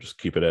 Just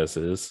keep it as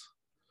is.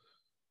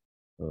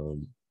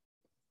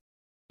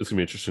 It's gonna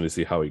be interesting to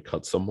see how he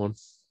cuts someone,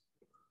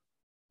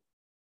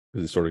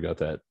 because he sort of got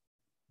that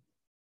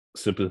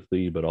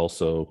sympathy but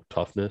also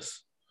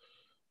toughness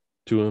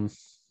to him.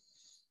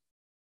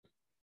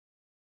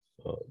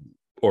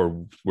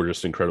 Or we're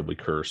just incredibly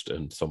cursed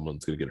and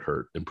someone's going to get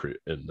hurt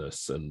in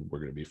this and we're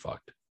going to be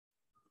fucked.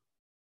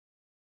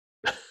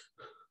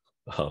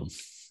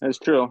 That's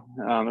true.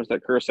 There's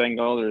that curse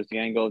angle. There's the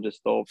angle of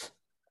just the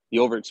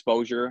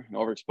overexposure.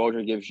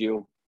 Overexposure gives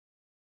you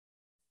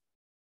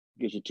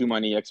too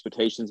many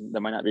expectations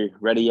that might not be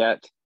ready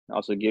yet. It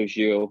also gives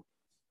you.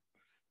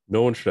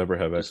 No one should ever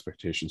have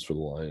expectations for the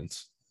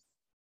Lions.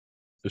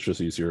 It's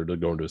just easier to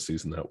go into a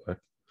season that way.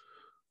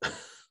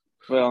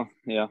 Well,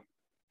 yeah.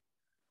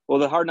 Well,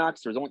 the Hard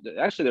Knocks,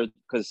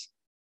 because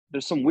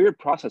there's some weird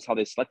process how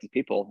they selected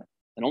people,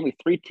 and only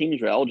 3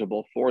 teams were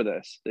eligible for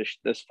this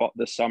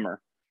summer: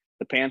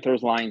 the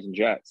Panthers, Lions, and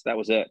Jets. That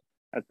was it.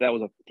 That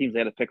was the teams they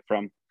had to pick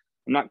from.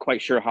 I'm not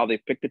quite sure how they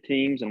picked the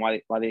teams and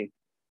why they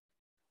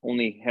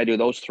only had to do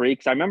those 3.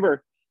 Because I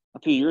remember a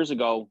few years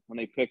ago when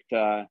they picked,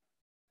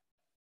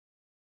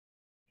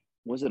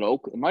 was it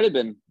Oak? It might have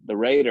been the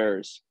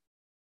Raiders.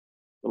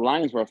 The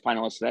Lions were a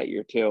finalist that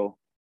year too.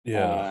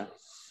 Yeah.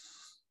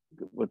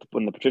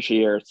 When the Patricia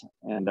years,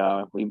 and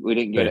we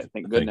didn't get it,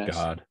 thank goodness.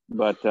 God.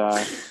 But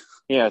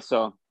yeah,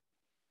 so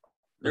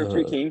there are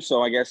 3 teams.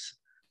 So I guess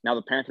now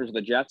the Panthers or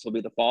the Jets will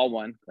be the fall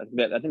one. I think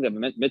they have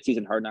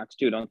mid-season Hard Knocks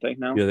too, don't they?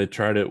 Now, yeah, they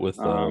tried it with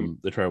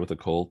the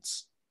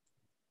Colts,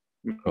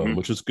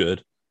 which is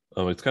good.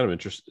 It's kind of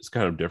interesting. It's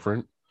kind of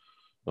different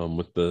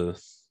with the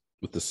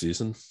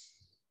season.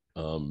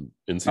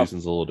 In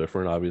season's a little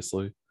different,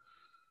 obviously.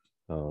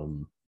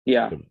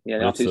 Yeah.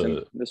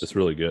 It's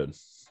really good.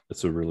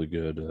 It's a really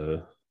good.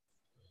 I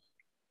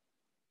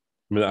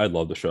mean, I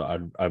love the show. I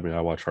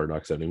watch Hard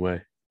Knocks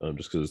anyway,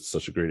 just because it's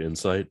such a great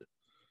insight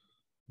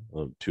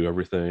to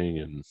everything,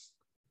 and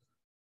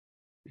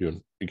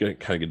you kind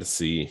of get to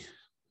see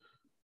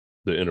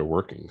the inner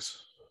workings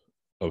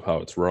of how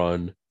it's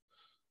run,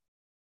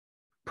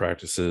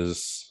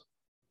 practices,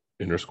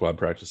 inter squad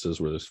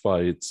practices where there's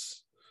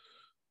fights.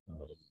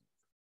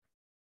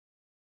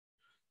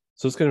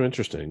 So it's kind of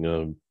interesting.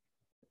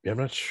 Yeah, I'm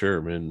not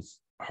sure, man.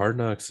 Hard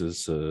Knocks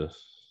is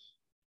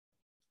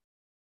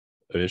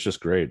it's just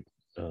great.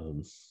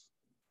 It'll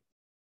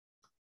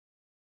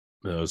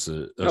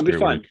be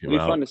fun.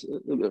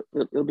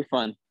 It'll be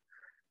fun.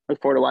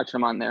 Look forward to watching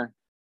them on there.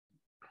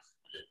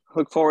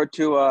 Look forward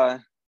to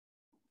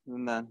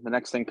the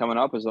next thing coming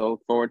up is I'll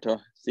look forward to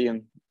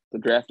seeing the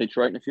draft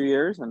Detroit in a few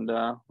years, and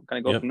we'll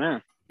kind of go from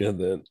there. Yeah,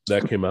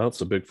 that came out.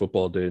 It's a big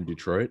football day in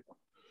Detroit.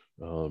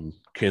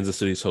 Kansas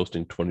City's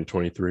hosting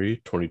 2023,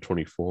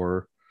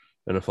 2024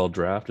 NFL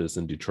draft is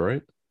in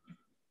Detroit.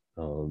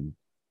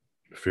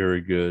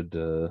 Very good.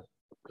 I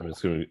mean,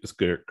 it's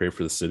great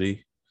for the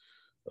city.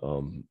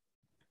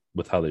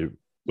 With how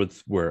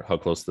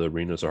close the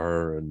arenas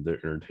are and the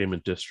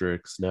entertainment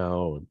districts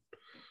now, and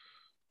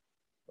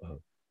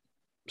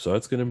so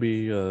it's gonna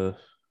be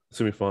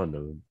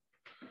fun.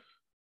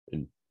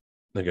 And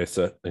like I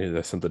said,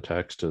 I sent the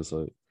text as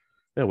like,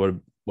 yeah,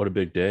 what a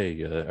big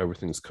day.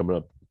 Everything's coming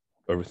up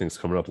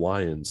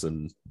Lions,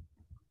 and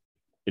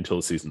until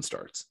the season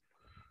starts.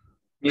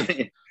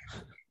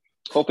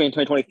 Hopefully in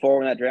 2024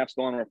 when that draft's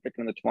going, we're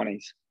picking in the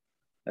 20s.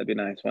 That'd be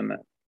nice, wouldn't it?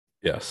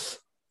 Yes.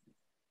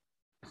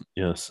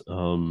 Yeah,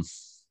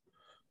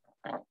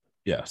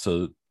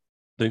 so I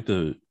think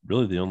the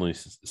only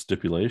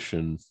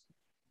stipulation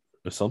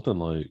is something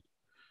like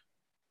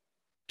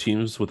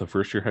teams with a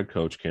first-year head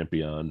coach can't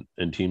be on,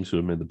 and teams who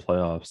have made the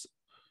playoffs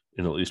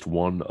in at least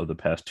one of the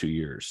past 2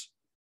 years,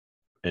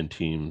 and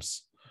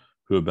teams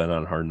who have been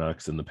on Hard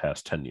Knocks in the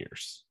past 10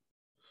 years.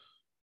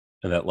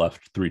 And that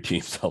left 3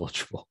 teams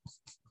eligible.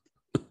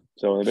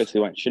 So they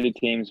basically went shitty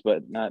teams,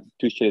 but not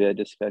too shitty. They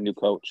just got a new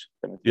coach.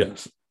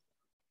 Yes.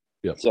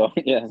 Yep. So,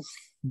 yes.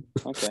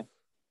 Okay.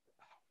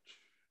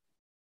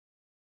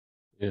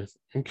 Yeah.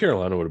 And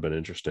Carolina would have been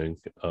interesting.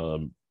 I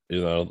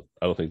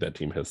don't think that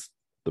team has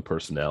the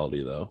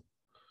personality, though.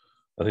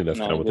 I think that's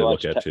kind of what they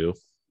look at, too.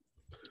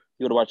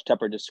 you would watch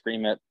Tepper just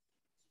scream at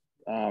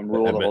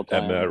Rule the whole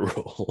time. At Matt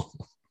Rule.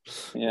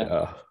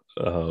 Yeah.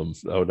 That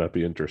would not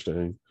be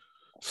interesting.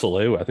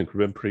 Soleil, I think,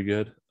 would have been pretty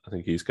good. I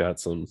think he's got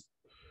some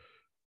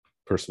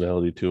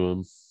personality to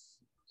him.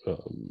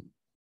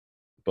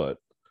 But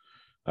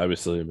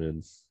obviously, I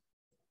mean,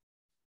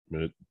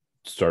 it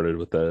started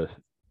with the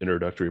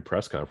introductory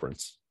press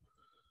conference.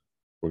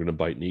 We're going to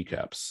bite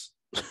kneecaps.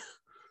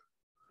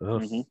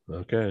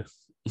 Okay.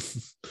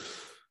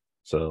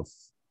 So,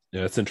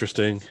 yeah, it's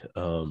interesting.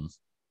 And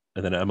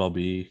then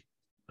MLB,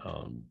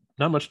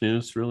 not much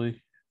news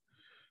really.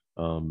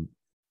 I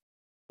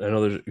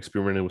know they're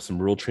experimenting with some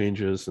rule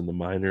changes in the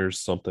minors,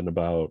 something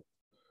about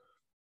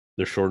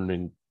they're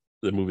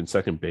moving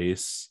second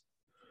base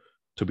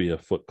to be a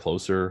foot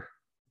closer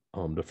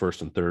to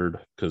first and third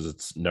because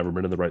it's never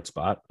been in the right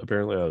spot.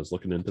 Apparently, I was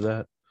looking into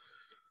that.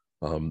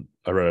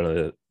 I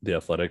read The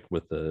Athletic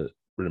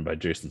written by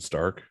Jason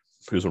Stark,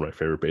 who's one of my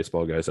favorite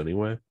baseball guys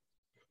anyway.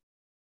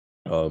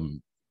 So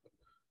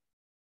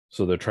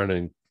they're trying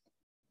to,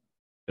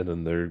 and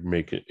then they're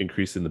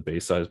increasing the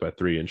base size by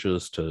 3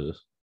 inches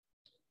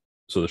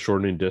so the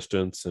shortening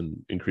distance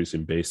and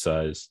increasing base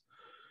size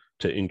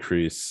to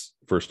increase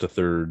first to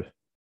third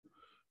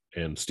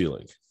and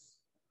stealing.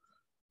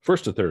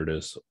 First to third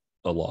is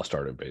a lost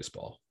art in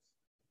baseball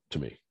to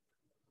me.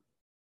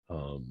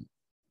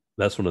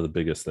 That's one of the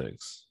biggest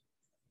things.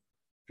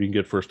 If you can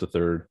get first to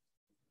third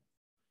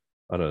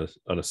on a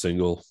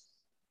single,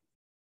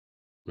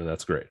 I mean,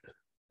 that's great.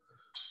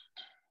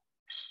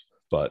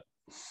 But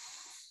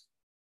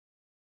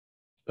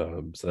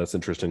so that's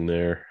interesting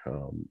there.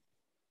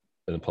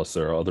 And plus,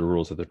 there are other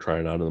rules that they're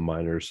trying out in the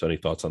minors. Any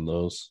thoughts on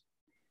those?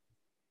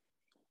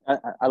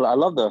 I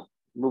love the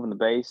moving the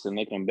base and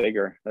making them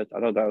bigger. I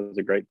thought that was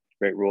a great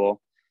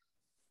rule,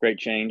 great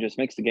change. Just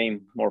makes the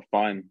game more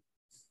fun,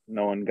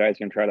 knowing guys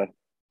can try to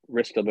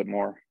risk a bit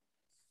more,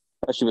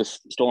 especially with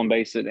stolen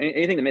bases.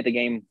 Anything to make the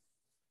game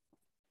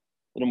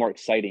a little more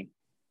exciting.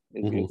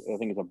 I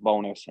think it's a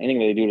bonus. Anything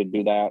they do to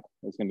do that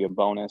is going to be a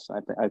bonus.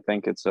 I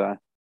think it's a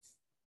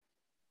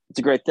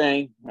great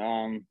thing.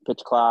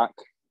 Pitch clock.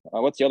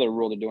 What's the other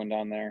rule they're doing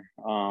down there?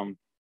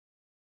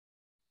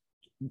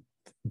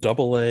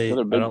 Double A.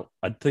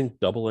 I think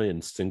Double A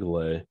and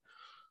Single A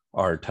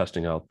are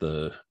testing out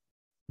the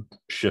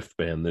shift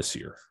ban this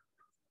year.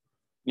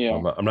 Yeah,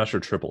 I'm not sure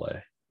Triple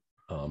A.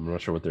 I'm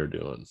not sure what they're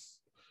doing.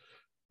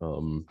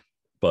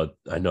 But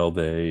I know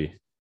they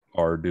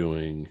are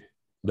doing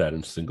that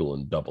in Single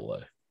and Double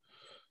A.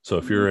 So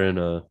if you're in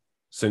a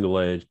Single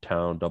A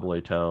town, Double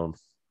A town,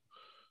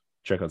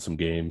 check out some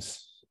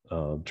games.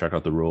 Check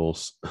out the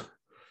rules.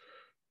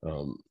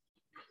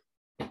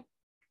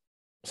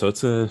 So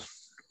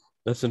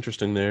that's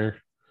interesting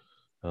there.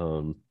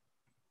 Not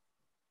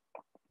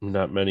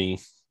many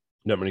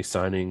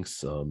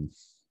signings.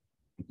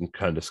 We can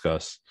kind of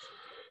discuss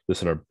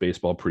this in our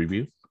baseball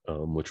preview,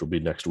 which will be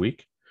next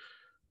week.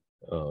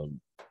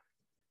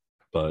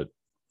 But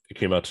it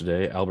came out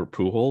today. Albert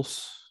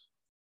Pujols,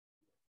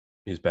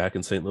 he's back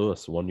in St.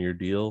 Louis, 1-year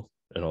deal,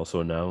 and also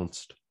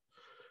announced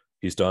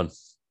he's done.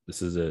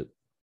 This is it.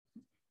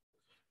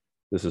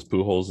 This is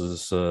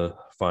Pujols'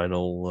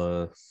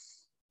 final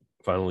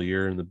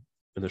year in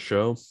the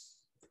show.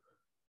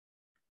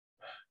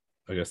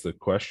 I guess the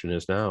question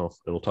is now,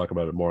 and we'll talk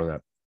about it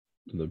more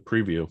in the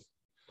preview,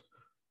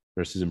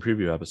 our season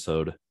preview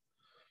episode,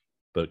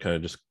 but kind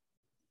of just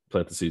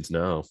plant the seeds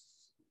now.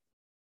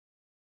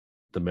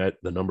 The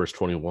number is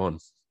 21.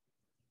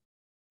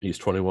 He's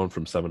 21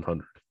 from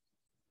 700.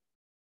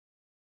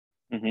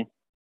 I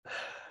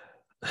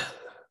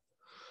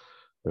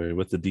mean,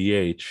 with the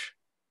DH,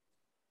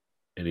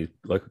 and he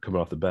likely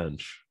coming off the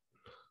bench,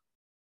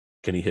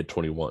 can he hit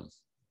 21?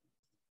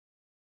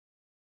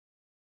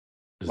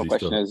 The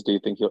question is, do you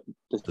think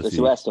does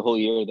he last the whole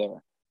year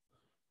there?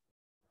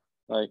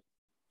 Like,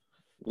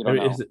 you don't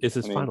know. It's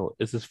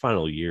his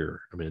final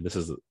year. I mean,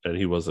 and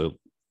he was a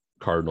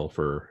Cardinal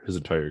for his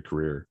entire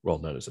career. Well,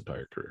 not his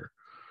entire career,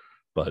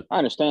 but I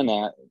understand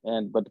that.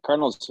 But the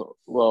Cardinals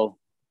will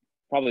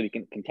probably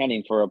be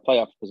contending for a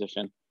playoff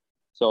position.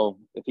 So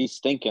if he's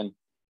stinking,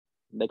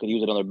 they could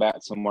use another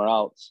bat somewhere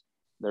else.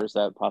 There's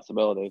that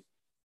possibility.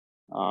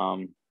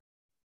 But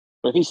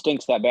if he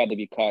stinks that bad to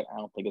be cut, I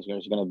don't think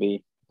there's going to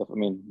be. I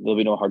mean, there'll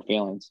be no hard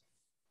feelings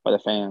by the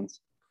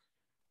fans.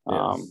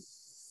 Yeah.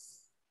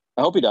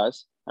 I hope he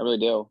does. I really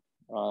do.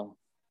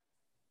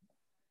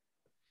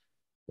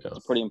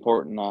 It's pretty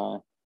important. I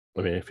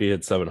mean, if he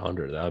had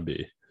 700, that would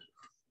be.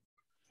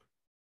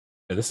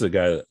 And this is a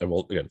guy that, and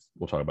we'll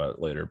talk about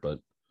it later, but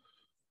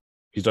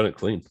he's done it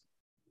clean.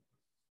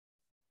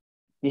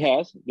 He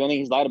has. The only thing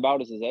he's lied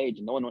about is his age,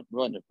 and no one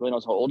really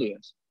knows how old he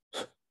is.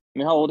 I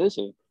mean, how old is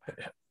he?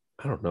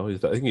 I don't know. I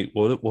think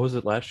what was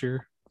it last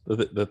year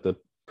that the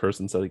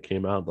person said he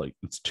came out like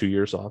it's 2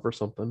 years off or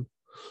something?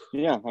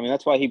 Yeah, I mean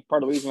that's why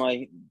part of the reason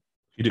why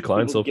he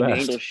declined so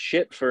fast.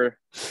 Shit for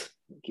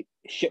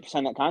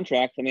signing that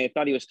contract. I mean, I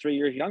thought he was 3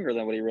 years younger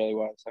than what he really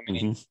was. I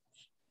mean,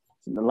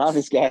 a lot of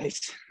these guys.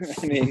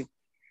 I mean,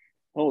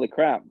 holy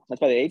crap! That's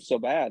why they age so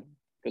bad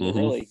because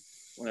they're really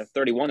when they're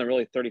 31, they're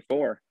really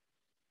 34.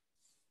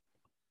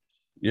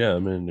 Yeah,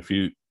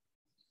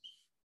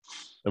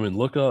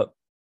 look up.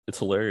 It's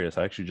hilarious.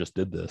 I actually just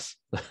did this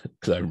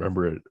because I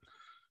remember it.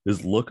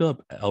 Is look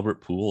up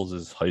Albert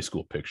Pujols' high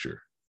school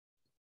picture.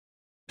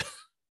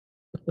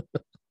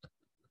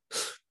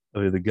 I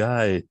mean, the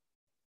guy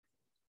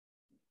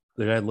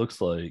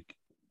looks like.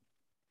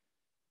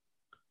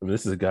 I mean,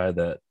 this is a guy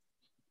that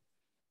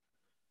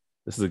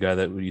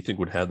you think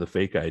would have the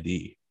fake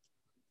ID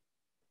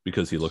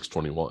because he looks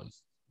 21.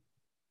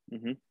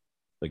 Mm-hmm.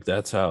 Like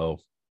that's how.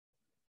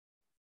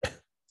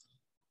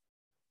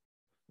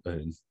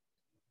 And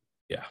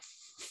yeah,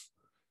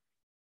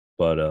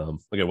 but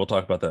okay, we'll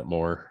talk about that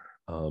more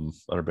on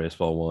our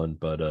baseball one.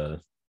 But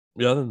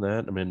yeah, other than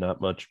that, I mean,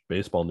 not much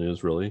baseball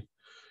news really,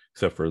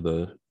 except for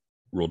the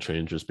rule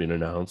changes being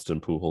announced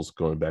and Pujols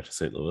going back to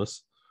St.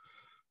 Louis.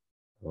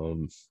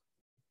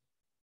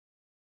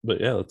 But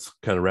yeah, let's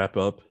kind of wrap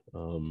up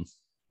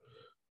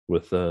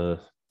with the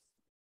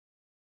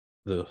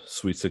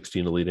Sweet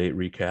 16 Elite 8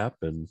 recap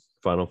and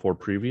Final Four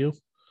preview.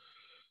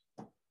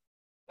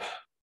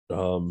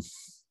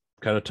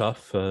 Kind of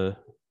tough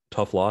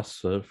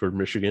loss for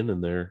Michigan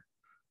in their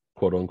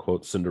quote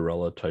unquote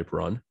Cinderella type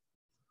run.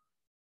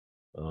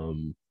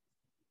 That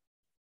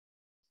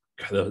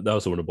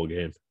was a winnable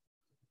game.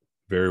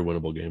 Very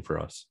winnable game for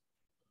us.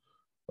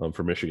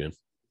 For Michigan.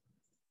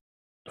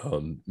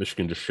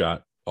 Michigan just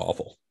shot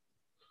awful.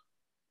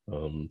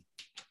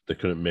 They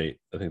couldn't make.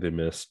 I think they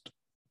missed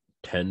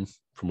 10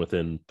 from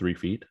within 3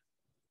 feet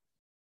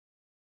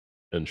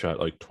and shot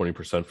like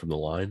 20% from the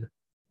line.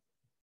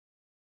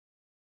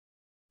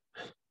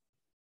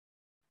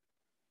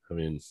 I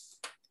mean,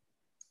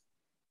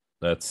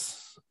 that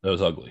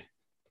was ugly.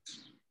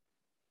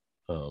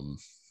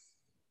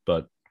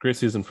 But great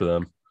season for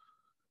them.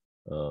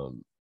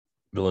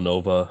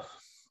 Villanova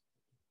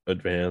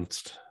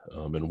advanced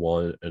and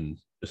won and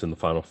is in the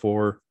Final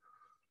Four.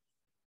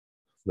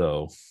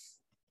 Though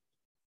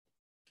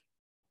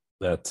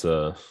that's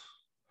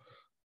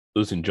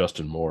losing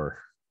Justin Moore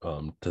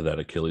to that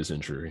Achilles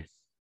injury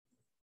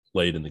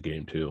late in the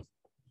game too.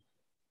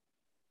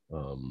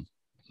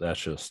 That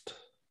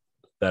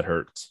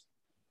hurts.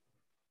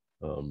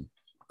 So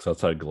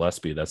outside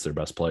Gillespie, that's their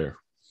best player.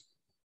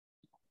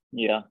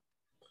 Yeah.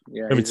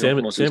 I mean,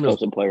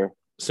 player.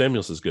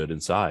 Samuels is good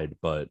inside,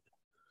 but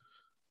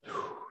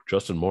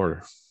Justin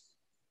Moore,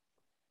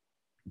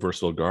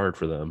 versatile guard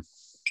for them.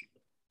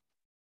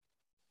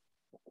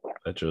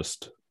 That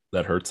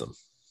hurts them.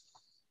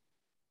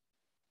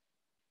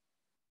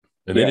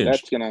 And they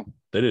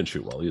didn't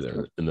shoot well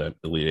either in that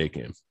Elite Eight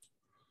game.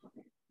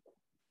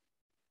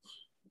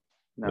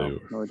 No,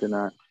 it did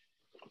not.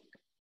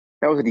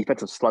 That was a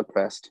defensive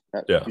slugfest,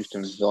 that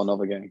Houston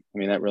Villanova game. I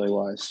mean, that really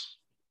was.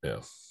 Yeah.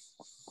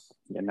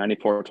 Yeah,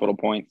 94 total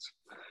points.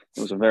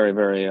 It was a very,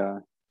 very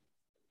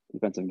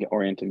defensive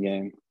oriented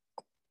game.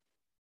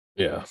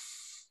 Yeah.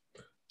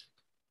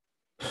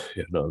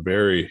 Yeah, no,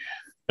 very,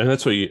 and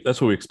that's what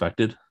we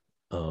expected.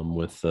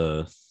 With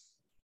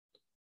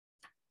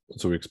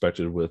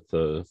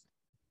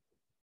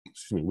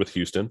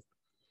Houston.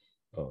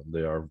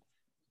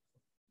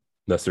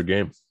 That's their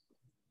game.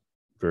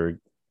 Very,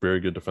 very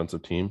good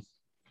defensive team.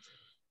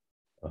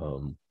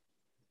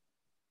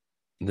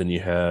 Then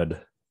you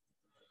had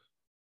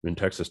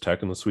Texas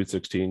Tech in the Sweet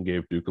 16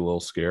 gave Duke a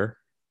little scare.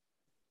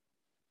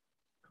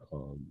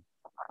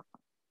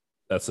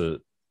 That's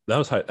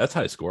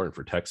high scoring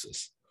for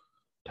Texas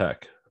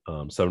Tech.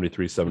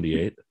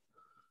 73-78.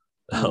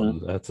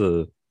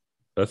 Mm-hmm.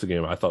 That's a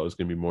game I thought was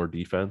going to be more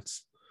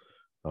defense,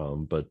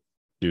 but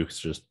Duke's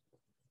just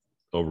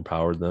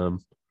overpowered them.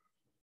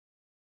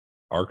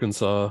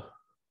 Arkansas,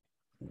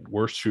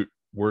 worst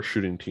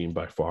shooting team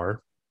by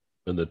far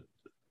in the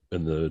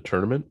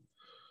tournament,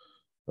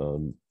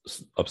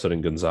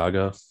 upsetting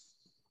Gonzaga.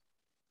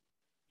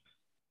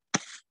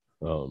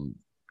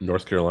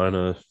 North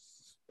Carolina,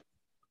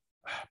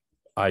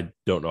 I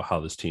don't know how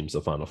this team's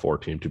the Final Four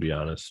team, to be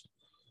honest.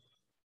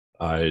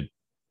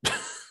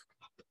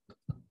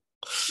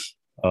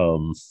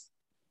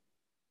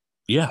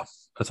 Yeah,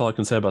 that's all I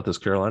can say about this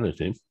Carolina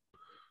team.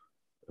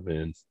 I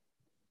mean,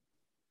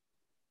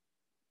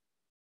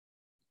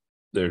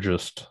 they're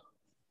just,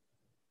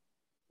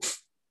 I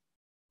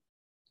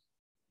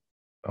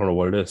don't know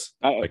what it is.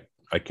 I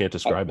can't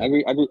describe it. I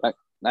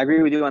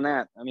agree with you on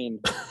that. I mean,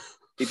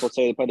 people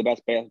say they play the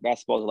best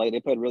basketball late. They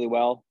played really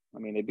well. I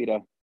mean, they beat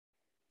a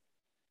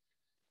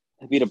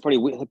pretty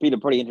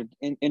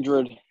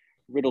injured,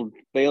 riddled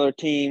Baylor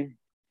team.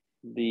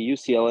 The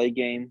UCLA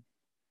game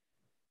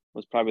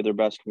was probably their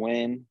best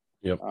win.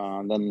 Yep.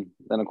 Then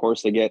of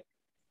course they get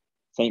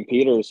St.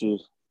 Peter's,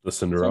 who's the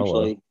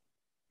Cinderella.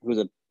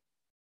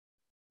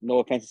 No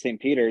offense to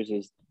St. Peter's,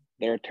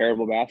 they're a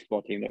terrible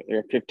basketball team. They're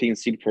a 15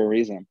 seed for a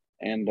reason,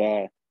 and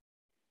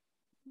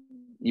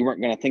you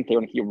weren't going to think they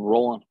were going to keep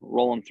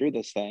rolling through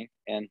this thing.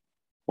 And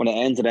when it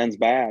ends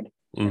bad.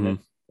 Mm-hmm. And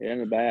it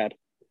ended bad.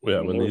 Yeah,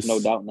 I mean, there was no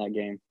doubt in that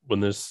game.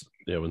 When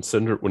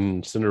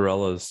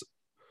Cinderellas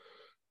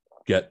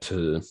get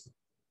to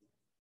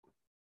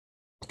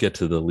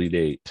the Elite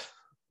Eight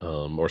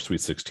or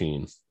Sweet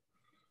 16,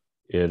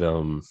 it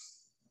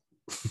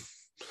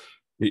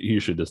He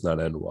usually does not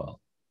end well.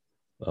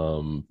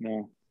 No.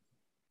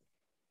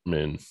 I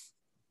mean,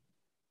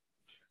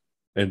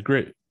 and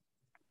great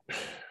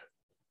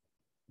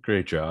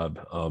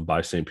job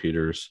by St.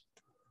 Peter's.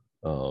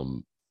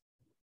 Shaheen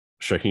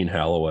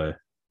Holloway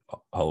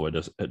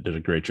did a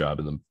great job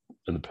in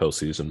the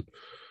postseason.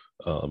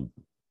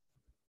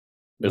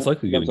 It's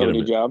likely going to get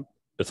him. Job.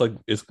 It's likely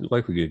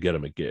going to get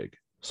him a gig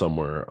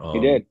somewhere. He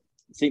did.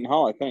 Seton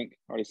Hall, I think,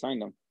 already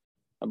signed him.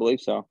 I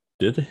believe so.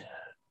 Did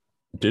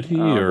he,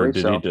 or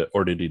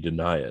did he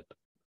deny it?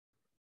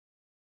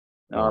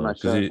 No, I'm not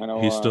sure.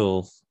 He's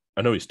still.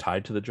 I know he's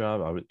tied to the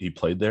job. He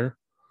played there.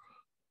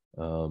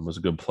 Was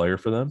a good player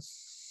for them.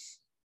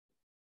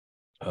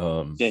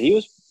 Yeah, he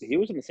was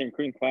in the same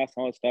recruiting class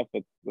and all that stuff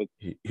with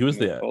he was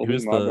the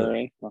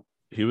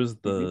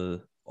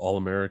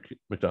All-American,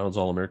 McDonald's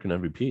All-American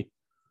MVP.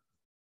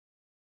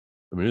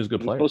 I mean, he was a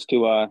good player. Supposed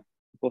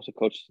to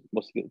coach,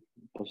 supposed to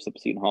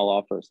Seton Hall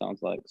offer, it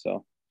sounds like.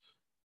 So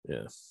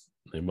yeah,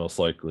 they most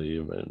likely.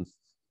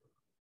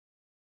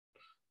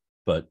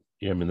 But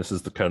yeah, I mean, this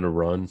is the kind of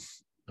run.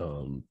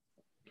 I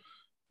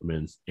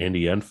mean,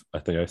 Andy I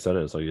think I said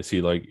it. It's like, is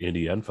he like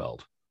Andy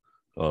Enfeld,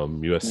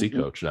 USC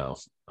coach now,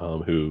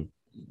 who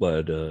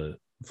led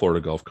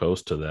Florida Gulf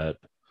Coast to that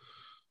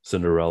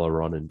Cinderella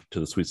run into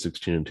the Sweet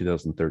 16 in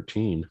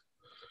 2013,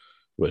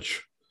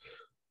 which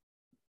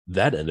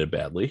that ended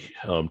badly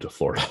to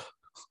Florida.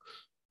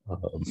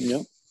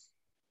 Yep.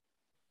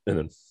 And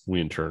then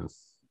we in turn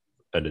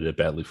ended it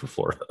badly for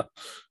Florida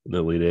in the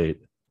Elite Eight.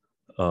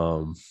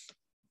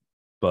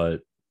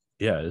 But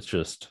yeah, it's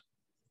just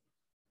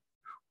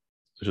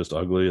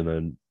ugly. And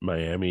then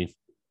Miami,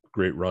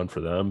 great run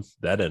for them.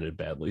 That ended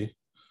badly.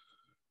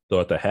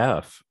 Though at the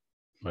half,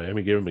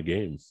 Miami gave them a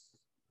game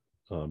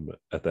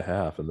at the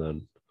half, and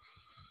then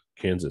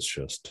Kansas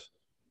just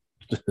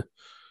they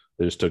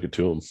just took it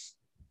to them.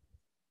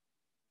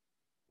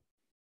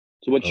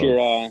 So what's your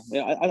I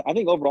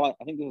think overall,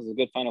 I think this is a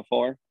good Final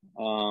Four.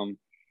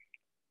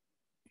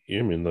 Yeah,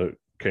 I mean,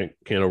 can't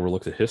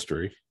overlook the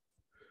history.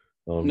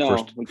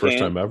 No, first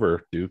time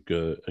ever, Duke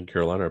and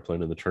Carolina are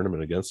playing in the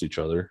tournament against each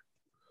other,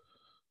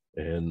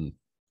 and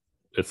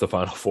it's the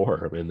Final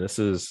Four. I mean, this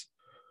is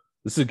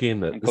a game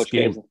that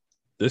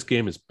this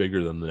game is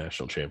bigger than the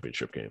national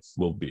championship game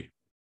will be.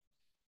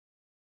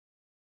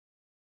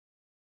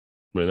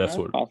 I mean, that's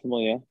what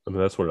possible. Yeah, I mean,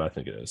 that's what I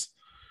think it is.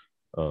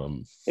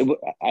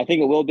 I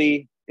think it will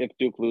be if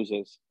Duke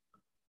loses.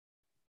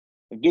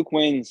 If Duke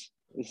wins,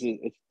 it's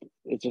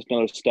just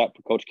another step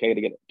for Coach K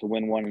to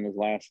win one in his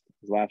last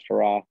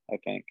hurrah, I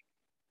think.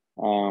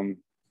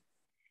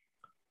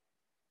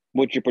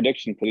 What's your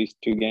prediction for these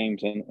two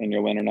games and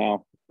your winner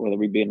now, whether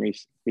we being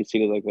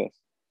reseeded like this?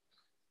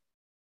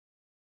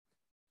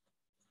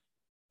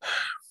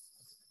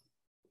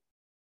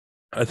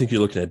 I think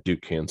you're looking at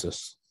Duke,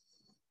 Kansas.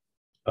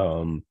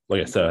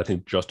 Like I said, I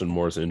think Justin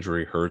Moore's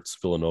injury hurts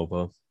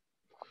Villanova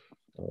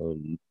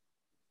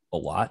a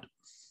lot.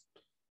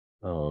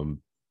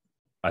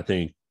 I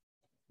think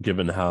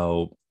given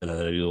how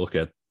you look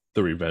at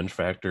the revenge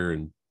factor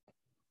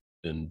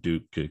in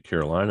Duke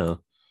Carolina,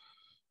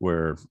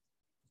 where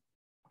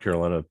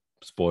Carolina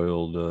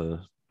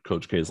spoiled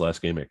Coach K's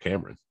last game at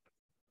Cameron.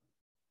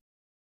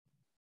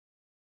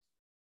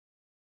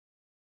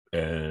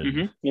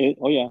 And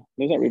oh yeah,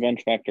 there's that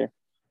revenge factor.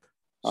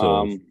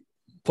 So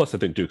plus I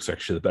think Duke's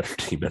actually the better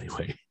team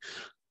anyway.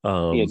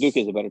 Yeah, Duke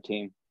is a better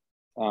team.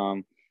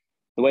 The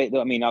way,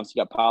 I mean, obviously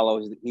you got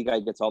Paolo, he guy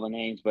gets all the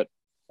names, but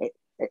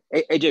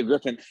AJ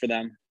Griffin for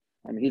them.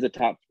 I mean, he's a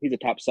top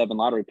 7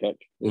 lottery pick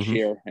this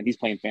year, and he's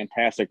playing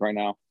fantastic right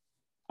now.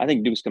 I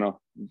think Duke's not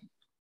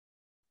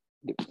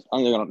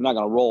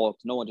gonna roll.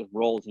 No one just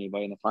rolls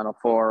anybody in the Final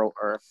Four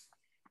or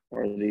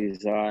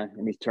these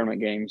in these tournament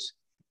games.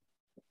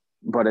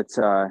 But it's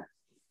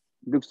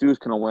Duke's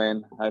gonna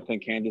win. I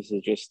think Kansas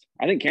is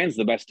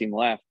the best team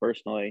left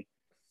personally.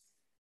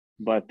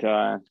 But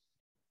if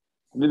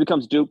it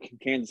becomes Duke,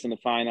 Kansas in the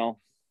final,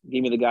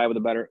 give me the team with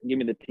the better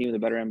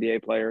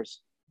NBA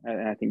players,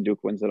 and I think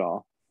Duke wins it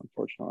all.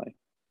 Unfortunately.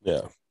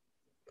 Yeah.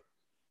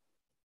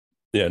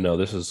 Yeah. No,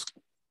 this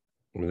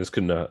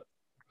could not.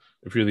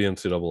 If you're the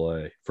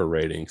NCAA for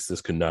ratings,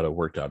 this could not have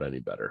worked out any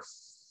better.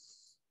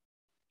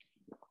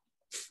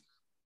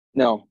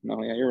 No,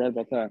 yeah, you're right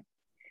about that.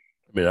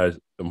 I mean,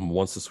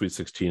 once the Sweet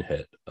 16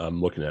 hit,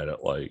 I'm looking at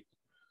it like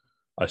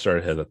I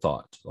started having a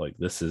thought like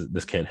this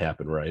can't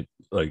happen, right?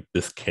 Like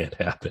this can't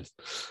happen,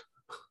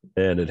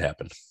 and it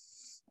happened.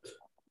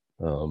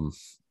 But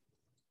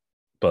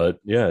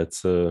yeah,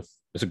 it's a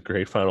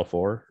great Final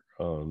Four.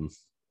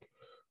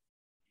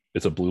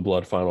 It's a blue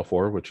blood Final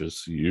Four, which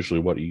is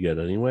usually what you get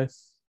anyway.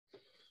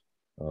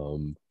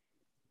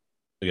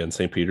 Again,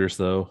 St. Peter's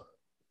though,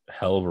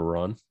 hell of a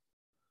run.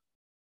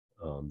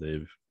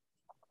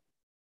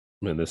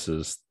 This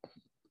is,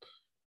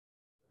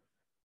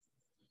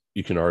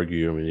 you can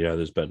argue, I mean, yeah,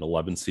 there's been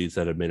 11 seeds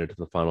that have made it to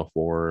the Final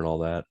Four and all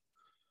that,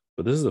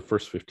 but this is the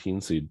first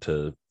 15 seed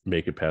to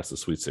make it past the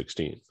Sweet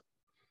 16.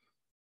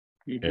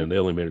 And they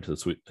only made it to the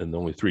Sweet, and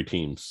only 3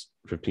 teams,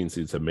 15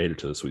 seeds, have made it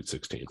to the Sweet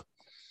 16.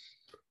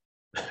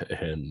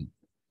 and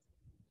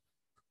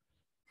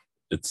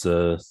it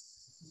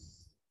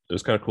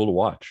was kind of cool to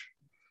watch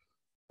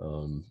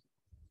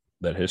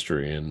that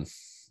history. And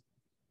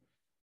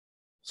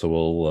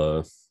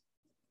so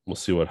we'll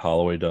see what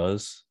Holloway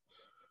does.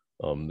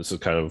 This is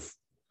kind of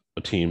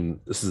a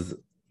team. This is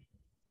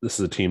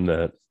a team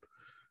that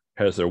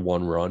has their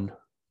one run.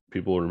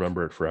 People will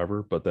remember it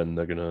forever, but then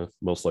they're gonna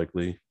most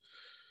likely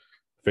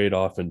fade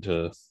off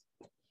into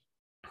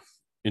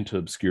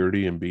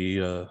obscurity and be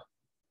a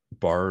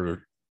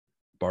bar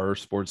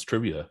sports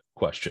trivia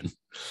question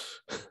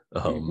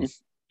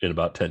in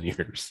about 10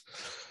 years.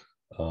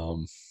 But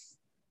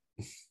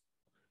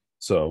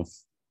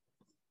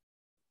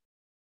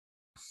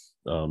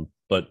I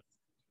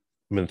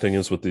mean, the thing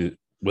is with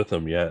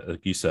them, yeah,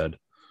 like you said,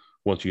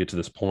 once you get to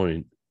this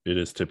point, it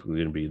is typically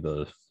going to be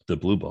the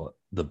blue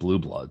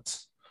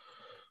bloods.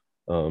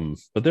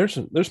 But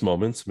there's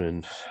moments. I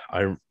mean,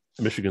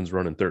 Michigan's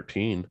running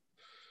 13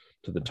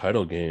 to the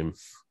title game.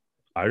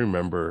 I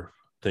remember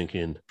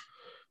thinking,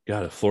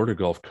 God, if Florida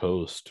Gulf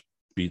Coast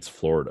beats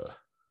Florida,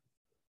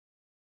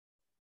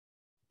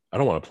 I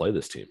don't want to play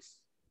this team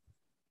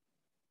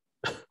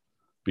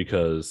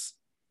because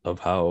of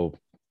how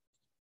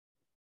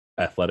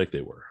athletic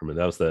they were. I mean,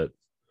 that was that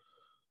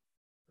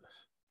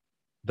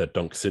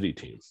Dunk City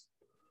team.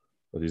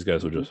 These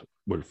guys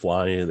would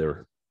fly in. They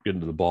were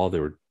getting to the ball. They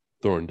were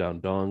throwing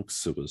down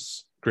dunks. It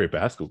was great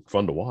basketball,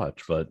 fun to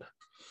watch, but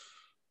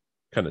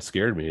kind of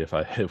scared me if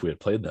we had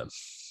played them.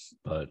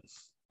 But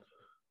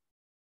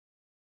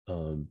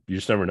you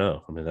just never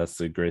know. I mean, that's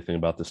the great thing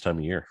about this time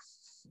of year.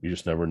 You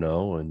just never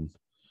know. And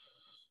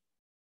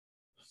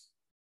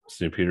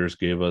St. Peter's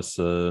gave us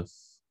the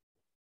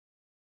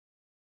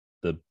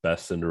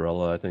best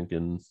Cinderella, I think,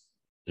 in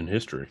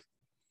history.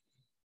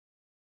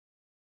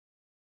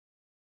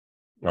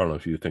 I don't know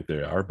if you think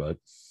they are, but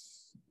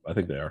I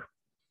think they are.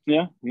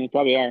 Yeah, they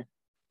probably are.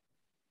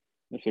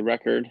 It's a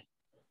record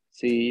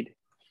seed.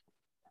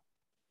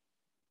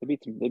 They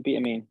beat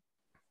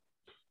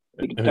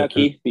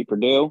Kentucky, beat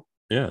Purdue.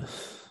 Yeah,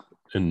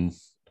 and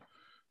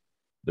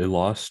they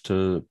lost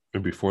to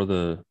before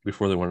they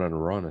went on a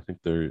run. I think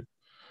they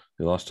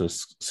lost to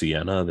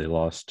Siena. They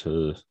lost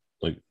to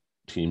like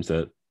teams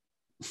that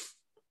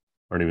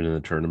aren't even in the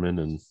tournament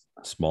and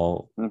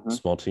small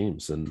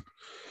teams. And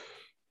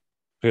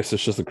I guess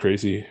it's just a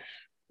crazy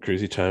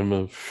time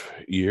of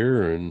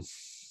year, and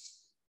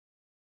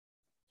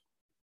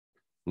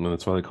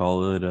that's why they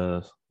call it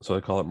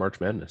March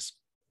Madness.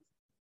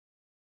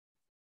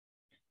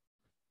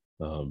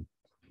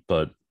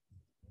 But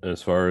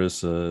as far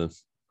as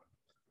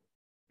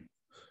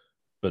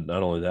but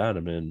not only that,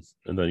 I mean,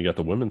 and then you got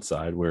the women's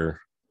side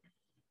where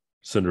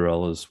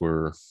Cinderellas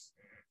were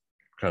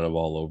kind of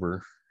all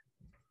over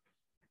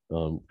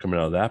coming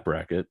out of that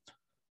bracket.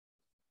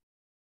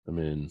 I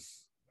mean,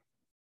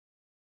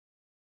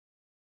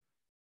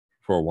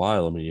 for a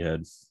while, I mean, you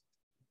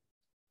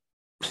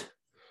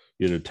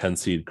had a 10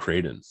 seed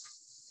Creighton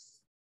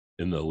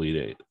in the Elite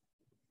Eight.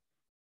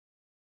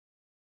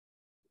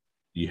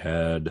 You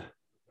had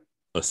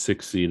a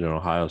 6 seed in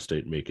Ohio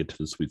State make it to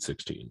the Sweet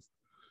 16.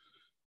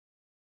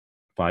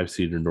 5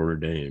 seed in Notre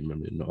Dame. I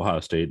mean,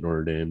 Ohio State,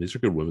 Notre Dame, these are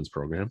good women's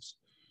programs.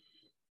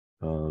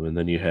 And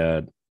then you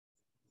had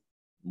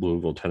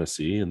Louisville,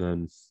 Tennessee, and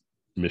then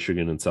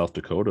Michigan and South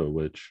Dakota,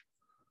 which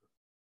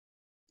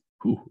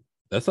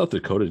that South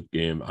Dakota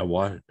game,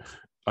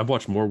 I've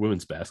watched more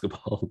women's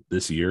basketball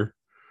this year,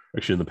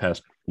 actually in the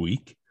past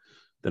week,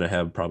 than I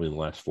have probably in the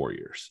last 4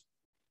 years.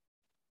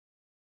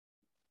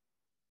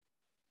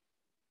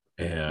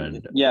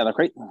 And yeah, the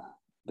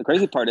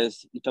crazy part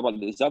is you talk about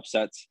these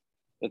upsets.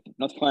 If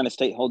North Carolina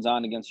State holds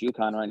on against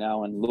UConn right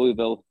now and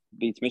Louisville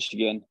beats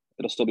Michigan,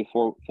 it'll still be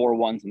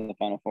 4-1s in the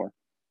Final Four.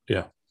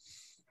 Yeah.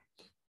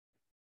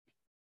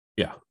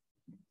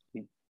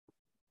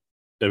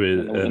 I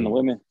mean,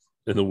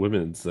 in the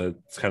women's,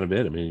 that's kind of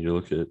it. I mean, you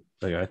look at,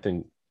 like, I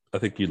think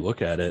you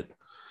look at it,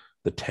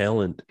 the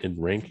talent in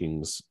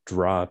rankings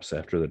drops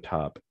after the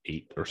top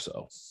 8 or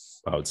so,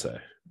 I would say.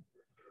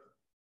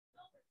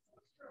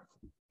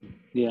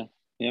 Yeah,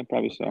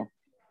 probably so.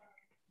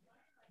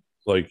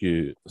 Like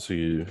you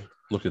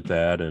look at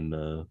that, and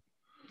I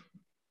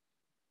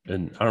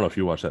don't know if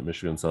you watched that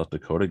Michigan South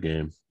Dakota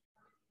game,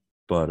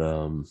 but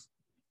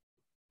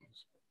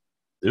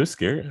it was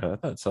scary. I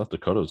thought South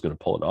Dakota was going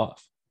to pull it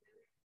off.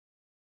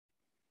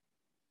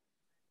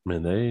 I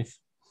mean, they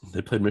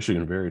played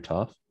Michigan very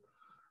tough.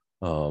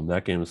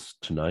 That game is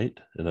tonight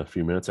in a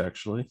few minutes,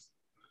 actually.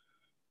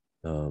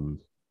 But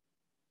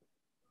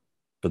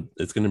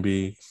it's going to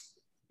be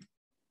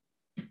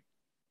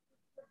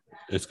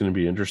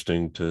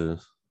interesting to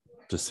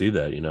see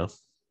that, you know.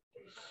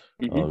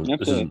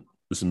 This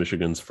is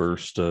Michigan's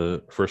first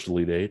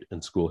Elite Eight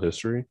in school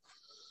history,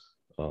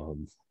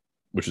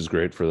 which is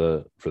great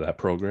for that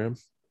program.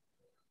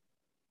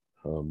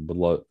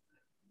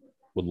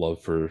 Would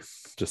love to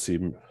see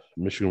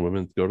Michigan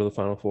women go to the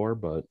Final Four,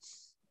 but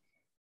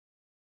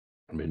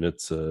I mean,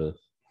 it's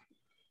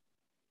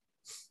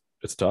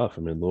tough.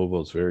 I mean,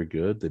 Louisville is very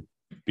good. They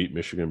beat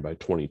Michigan by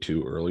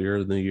 22 earlier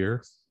in the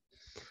year.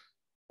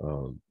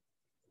 And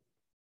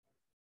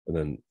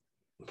then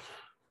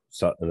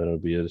it'll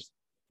be a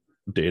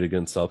date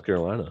against South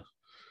Carolina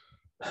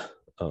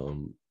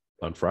on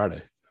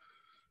Friday.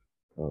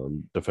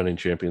 Defending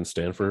champion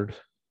Stanford.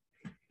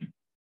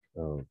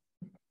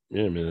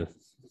 Yeah, I mean,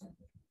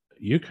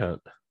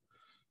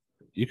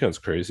 UConn's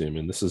crazy. I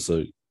mean, this was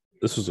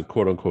a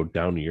quote unquote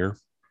down year.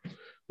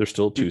 They're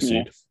still a 2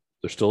 seed. Yeah.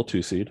 They're still a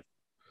 2 seed,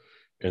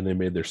 and they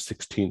made their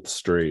 16th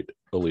straight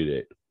Elite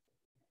Eight.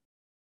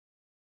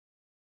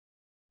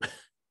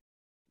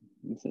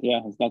 Yeah,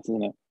 it's nuts,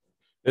 isn't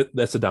it?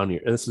 That's a down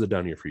year. And this is a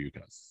down year for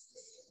UConn.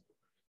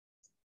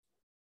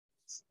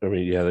 I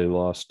mean, yeah, they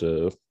lost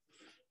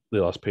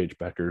Paige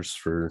Beckers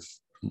for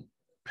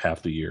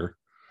half the year,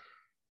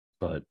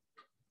 but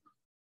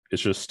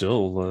it's just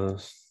still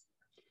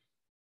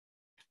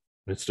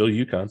it's still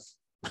UConn.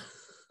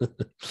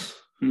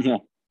 Yeah.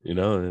 You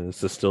know,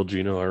 it's just still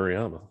Gino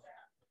Ariano.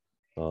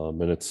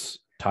 And it's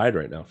tied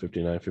right now,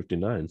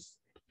 59-59.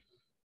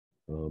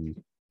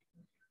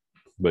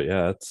 But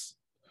yeah, it's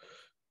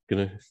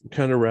gonna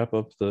kind of wrap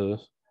up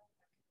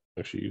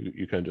actually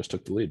you kind of just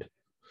took the lead.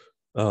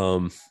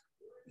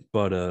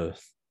 But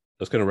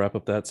that's gonna wrap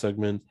up that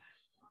segment.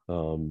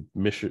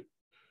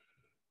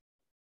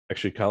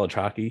 Actually college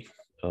hockey,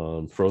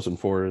 Frozen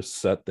Four is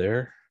set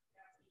there.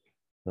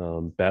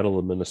 Battle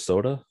of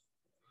Minnesota.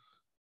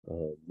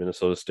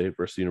 Minnesota State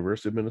versus the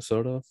University of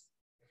Minnesota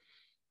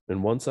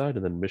in one side,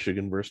 and then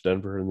Michigan versus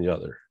Denver in the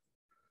other.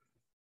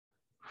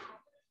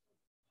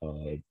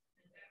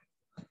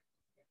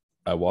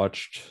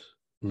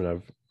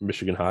 I've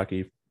Michigan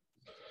hockey.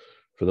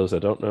 For those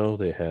that don't know,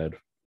 they had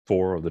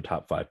 4 of the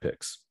top 5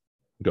 picks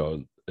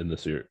going in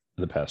this year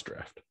in the past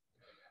draft,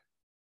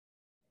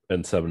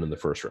 and 7 in the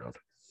first round.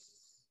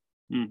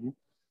 Mm-hmm.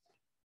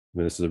 I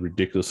mean, this is a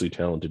ridiculously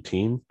talented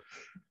team,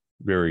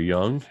 very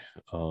young.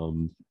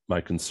 My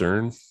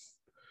concern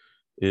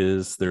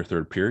is their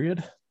third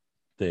period.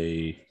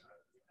 They're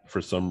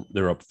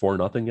up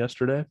 4-0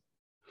 yesterday,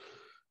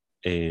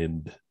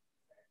 and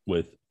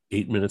with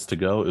 8 minutes to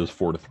go, it was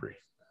 4-3.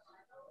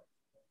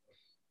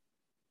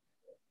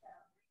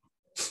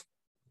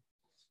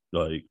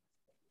 Like,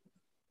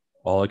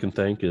 all I can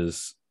thank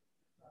is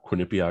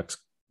Quinnipiac's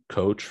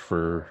coach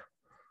for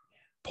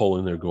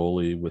pulling their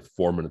goalie with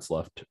 4 minutes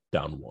left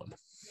down 1,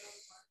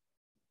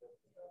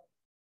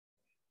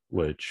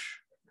 which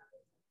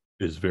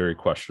is very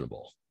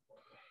questionable.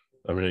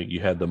 I mean, you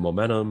had the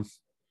momentum.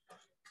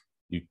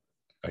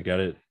 I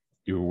got it.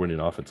 You were winning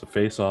offensive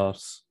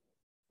faceoffs,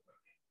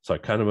 so I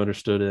kind of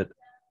understood it.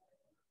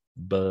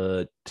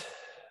 But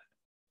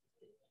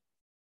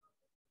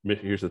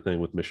here's the thing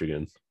with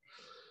Michigan.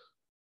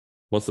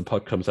 Once the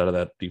puck comes out of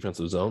that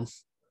defensive zone,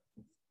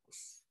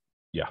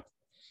 yeah.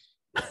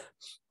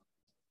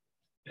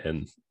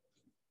 And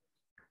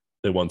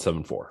they won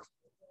 7-4.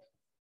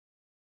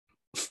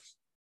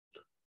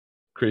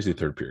 Crazy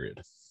third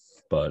period.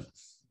 But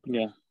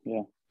yeah.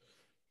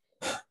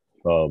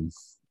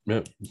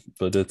 Yeah,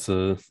 but it's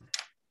kind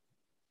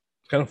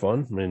of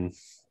fun. I mean,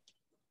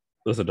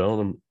 those that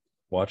don't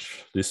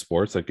watch these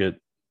sports that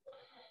get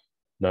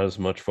not as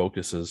much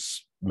focus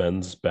as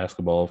men's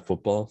basketball,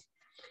 football,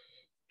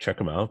 check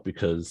them out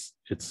because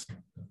it's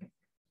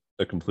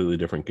a completely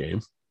different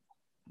game.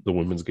 The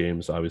women's game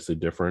is obviously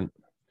different.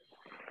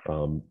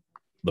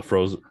 The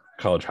frozen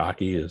college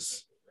hockey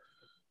is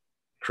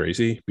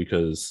crazy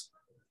because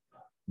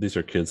these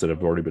are kids that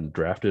have already been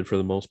drafted for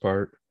the most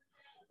part.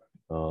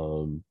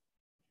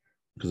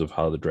 Because of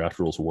how the draft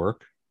rules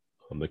work.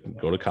 They can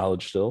go to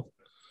college still.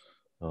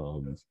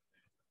 And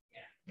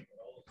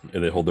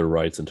they hold their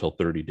rights until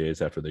 30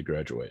 days after they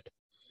graduate.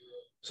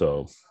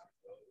 So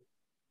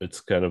it's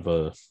kind of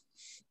a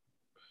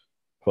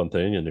fun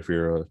thing. And if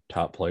you're a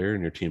top player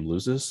and your team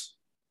loses,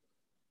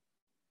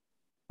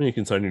 you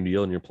can sign your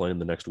deal and you're playing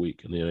the next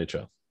week in the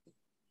NHL.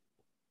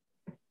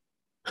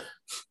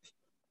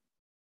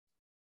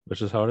 That's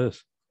just how it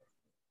is.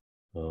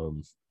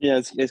 Yeah,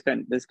 it's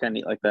kind of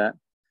neat like that.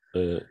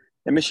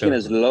 And Michigan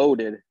is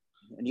loaded,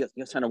 and you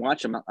guys trying to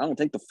watch them. I don't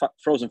think the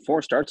Frozen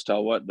Four starts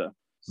till what, the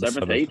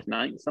 7th, 8th,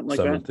 9th, something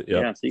like that.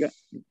 Yep. Yeah, so you got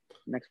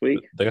next week.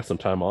 They got some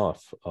time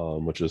off,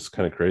 which is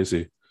kind of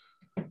crazy.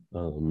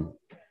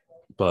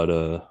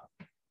 But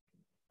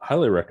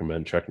highly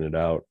recommend checking it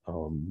out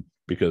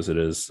because it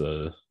is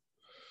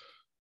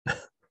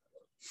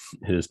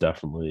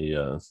definitely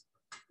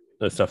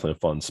it's definitely a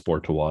fun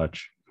sport to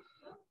watch.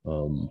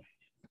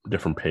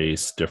 Different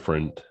pace,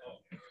 different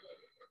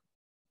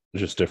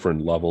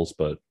levels,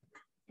 but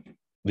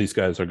these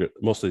guys are good.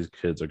 Most of these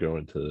kids are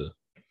going to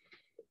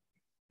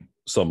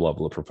some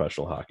level of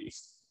professional hockey.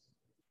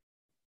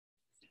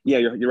 Yeah,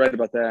 you're right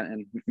about that.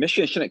 And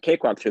Michigan shouldn't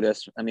cakewalk through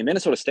this. I mean,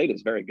 Minnesota State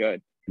is very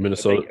good.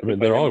 Minnesota,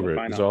 they're all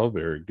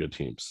very good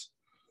teams.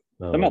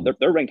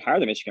 They're ranked higher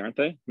than Michigan, aren't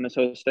they?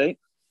 Minnesota State.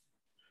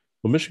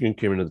 Well, Michigan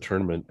came into the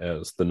tournament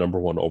as the number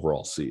 1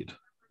 overall seed.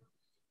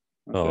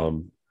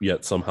 Okay.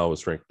 Yet somehow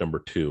was ranked number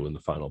 2 in the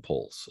final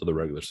polls of the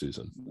regular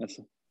season.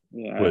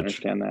 I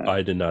understand that.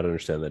 I did not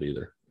understand that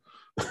either.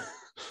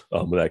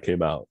 When that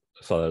came out,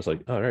 I saw that. I was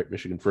like, all right,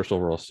 Michigan first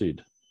overall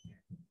seed.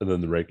 and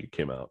then the ranking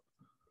came out.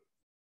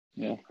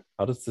 Yeah.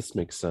 How does this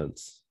make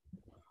sense?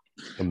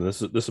 I mean,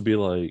 this would be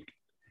like,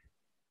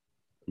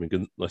 I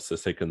mean, let's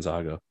just say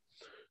Gonzaga.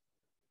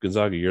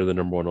 Gonzaga, you're the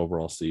number 1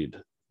 overall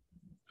seed,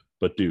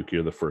 but Duke,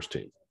 you're the first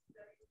team.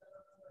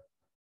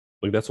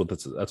 Like that's what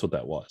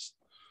that was.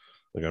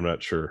 Like I'm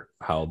not sure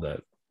how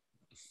that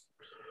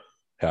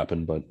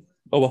happened, but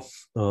oh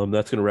well.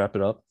 That's gonna wrap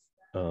it up.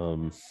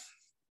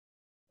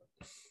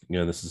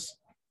 This is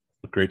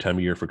a great time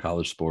of year for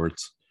college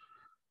sports.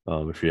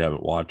 If you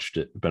haven't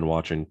been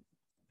watching,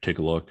 take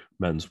a look.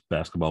 Men's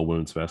basketball,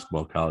 women's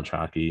basketball, college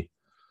hockey.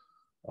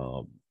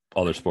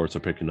 Other sports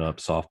are picking up,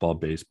 softball,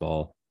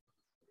 baseball.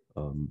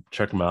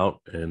 Check them out,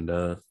 and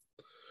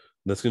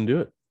that's going to do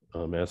it.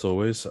 As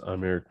always,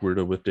 I'm Eric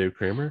Weirdo with Dave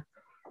Kramer,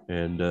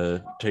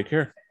 and take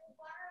care.